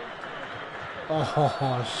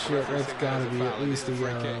 Oh, shit, that's got to be at least a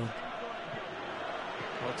yellow.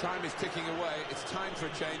 Well, time is ticking away. It's time for a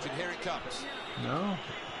change, and here it comes. No?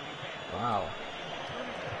 Wow.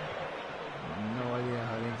 No idea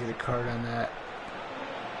how I didn't get a card on that.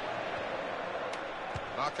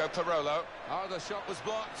 Marco Parolo. Oh, the shot was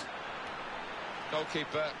blocked.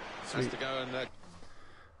 Goalkeeper has to go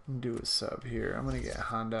and do a sub here. I'm going to get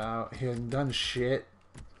Honda out. He hasn't done shit.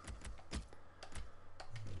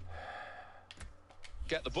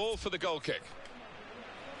 get the ball for the goal kick.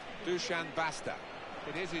 Dusan Basta.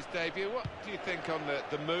 It is his debut. What do you think on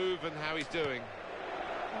the move and how he's doing?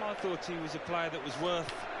 Well, I thought he was a player that was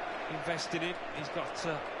worth investing in. He's got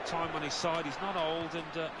time on his side. He's not old, and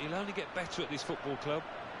he'll only get better at this football club.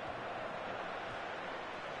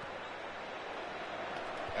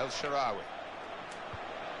 El Shaarawy.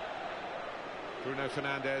 Bruno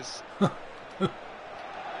Fernandes.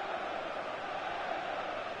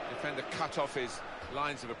 Defender cut off his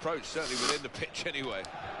lines of approach, certainly within the pitch anyway.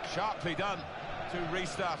 Sharply done to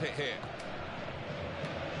restart it here.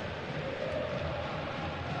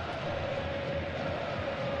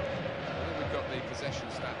 the possession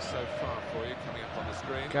stats so far for you coming up on the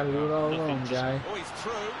screen? Gotta do it all alone, guy. Oh, he's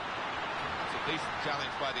through. It's a decent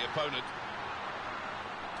challenge by the opponent.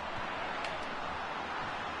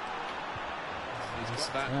 He's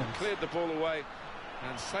got that and cleared the ball away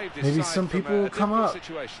and saved his Maybe side some from people a will come up.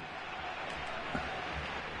 situation.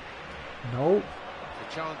 Nope.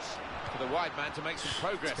 A chance for the wide man to make some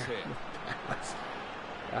progress here.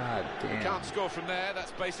 God damn. Can't score from there.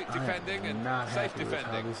 That's basic defending and not safe happy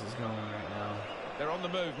defending. with how this is going right now. They're on the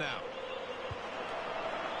move now.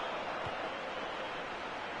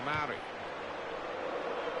 Mauri.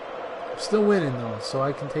 I'm still winning though, so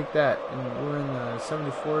I can take that. And we're in the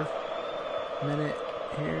 74th minute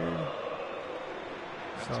here.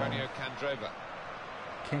 So Antonio Candreva.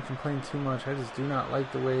 can't complain too much. I just do not like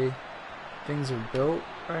the way things are built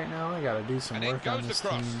right now. I gotta do some And work on this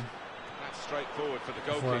team That's straightforward for the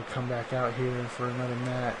before I goalkeeper. come back out here for another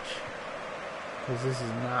match. Because this is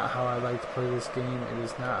not how I like to play this game. It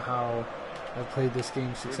is not how I've played this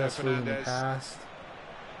game successfully in the past.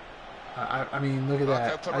 I mean, look at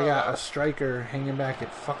that. I got a striker hanging back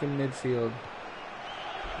at fucking midfield.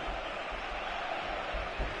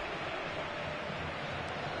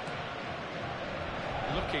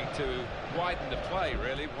 Looking to widen the play,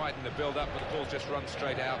 really, widen the build-up, but the ball just runs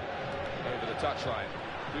straight out over the touchline.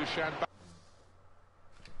 Dusan.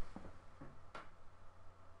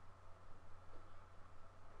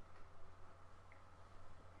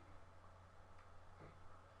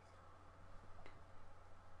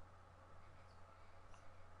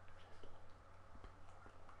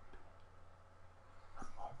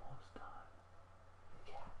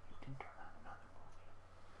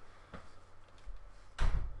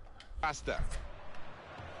 Faster.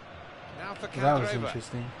 Now for Candreva. That was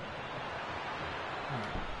interesting.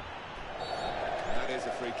 That is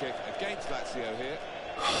a free kick against Lazio here.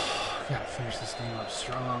 Gotta finish this game up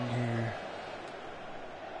strong here.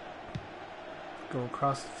 Go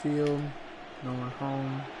across the field. No one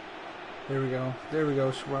home. There we go. There we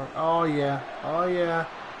go. Oh yeah. Oh yeah.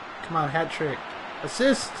 Come on, hat trick.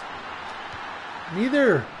 Assist.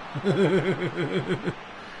 Neither.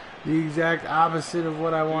 The exact opposite of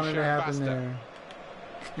what I wanted to happen there.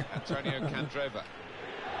 Antonio Candreva.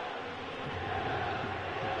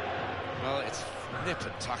 Well, it's nip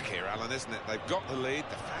and tuck here, Alan, isn't it? They've got the lead.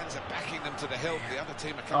 The fans are backing them to the hilt. The other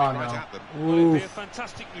team are coming right at them. Well, it'll be a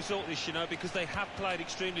fantastic result, this, you know, because they have played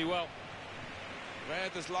extremely well. Where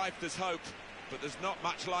there's life, there's hope. But there's not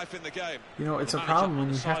much life in the game. You know, it's a problem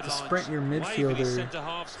when you have to sprint your midfielder to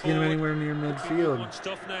get him anywhere near midfield.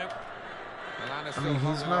 I mean,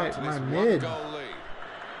 he's my mid.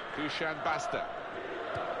 Dusan Basta.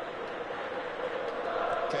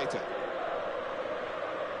 Keita.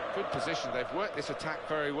 Good position. They've worked this attack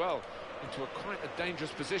very well into quite a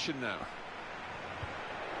dangerous position now.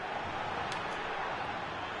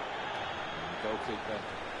 Goalkeeper.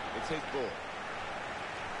 It's his ball.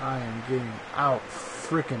 I am getting out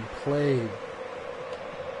freaking played.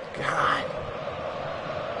 God.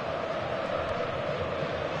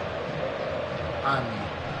 On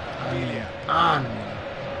me. On me.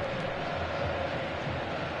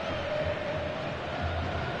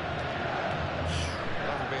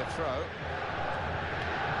 That'll be a throw.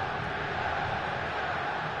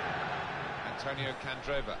 Antonio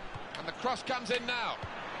Candreva. And the cross comes in now.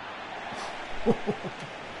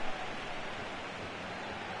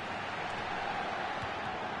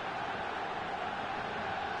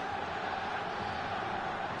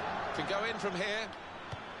 Can go in from here.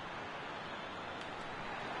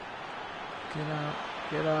 Get out,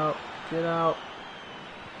 get out, get out.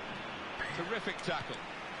 Terrific tackle.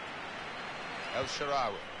 El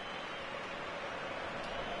Shaarawy.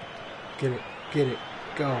 Get it,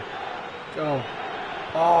 go, go.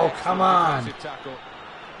 Oh, come on. Tackle.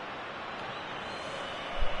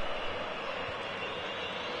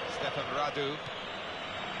 Stefan Radu.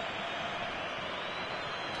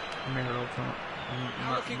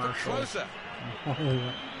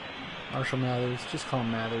 Marshall Mathers. Just call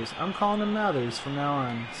him Mathers. I'm calling him Mathers from now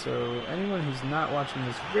on. So anyone who's not watching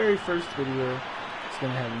this very first video is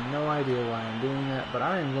going to have no idea why I'm doing that, but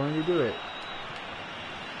I am going to do it.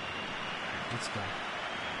 Let's go.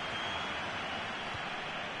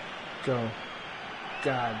 Go.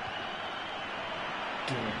 God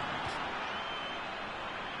damn it.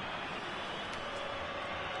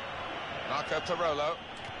 Marco Parolo.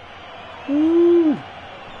 Woo!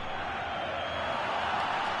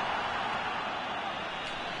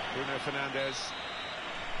 Bruno Fernandes.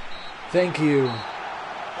 Thank you.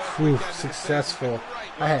 Whew, successful.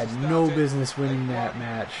 I had no business winning that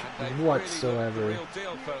match whatsoever.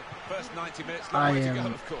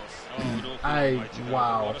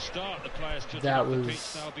 Wow. That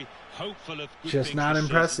was just not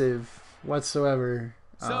impressive whatsoever.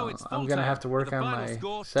 I'm going to have to work on my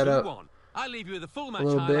setup I leave you with the full match a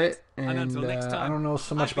little bit, and and I don't know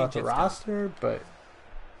so much about the roster, but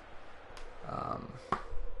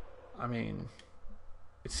I mean,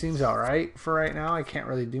 it seems all right for right now. I can't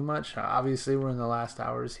really do much. Obviously, we're in the last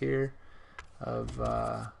hours here of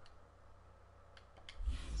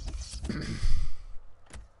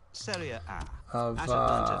Serie A. Of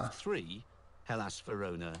Atalanta 3, Hellas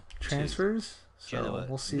Verona 2. transfers. So Genoa,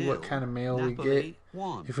 we'll see 0, what kind of mail we Napoli, get,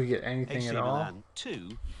 1, if we get anything AC at all. Milan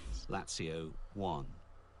 2, Lazio 1.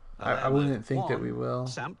 I wouldn't think that we will. I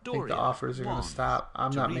think the Sampdoria, offers are going 1, to stop.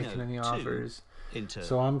 I'm not Torino, making any 2, offers. Inter,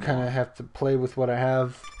 So I'm kind of 1. have to play with what I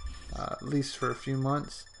have, at least for a few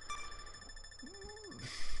months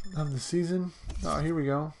of the season. Oh, here we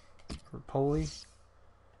go. For Poli.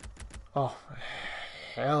 Oh,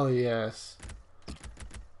 hell yes.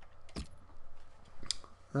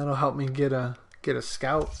 That'll help me get a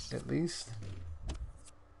scout at least.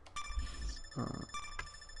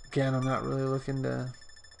 Again, I'm not really looking to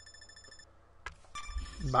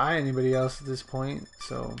buy anybody else at this point,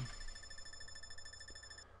 so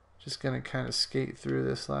just gonna kind of skate through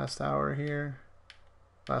this last hour here,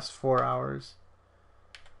 last 4 hours.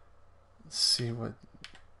 Let's see what.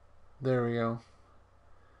 There we go.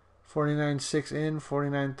 49.6 in,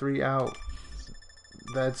 49.3 out.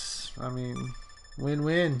 That's, I mean,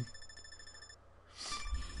 win-win.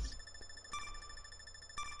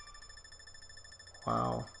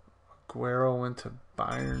 Wow. Aguero went to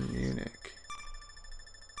Bayern Munich.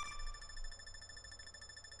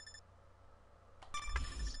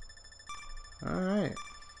 Alright.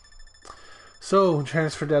 So,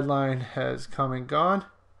 transfer deadline has come and gone.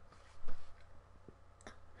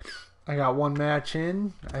 I got one match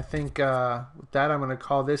in. I think with that, I'm going to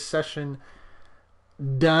call this session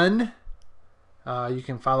done. You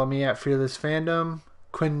can follow me at Fearless Fandom,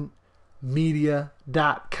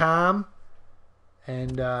 QuinnMedia.com.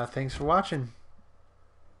 And thanks for watching.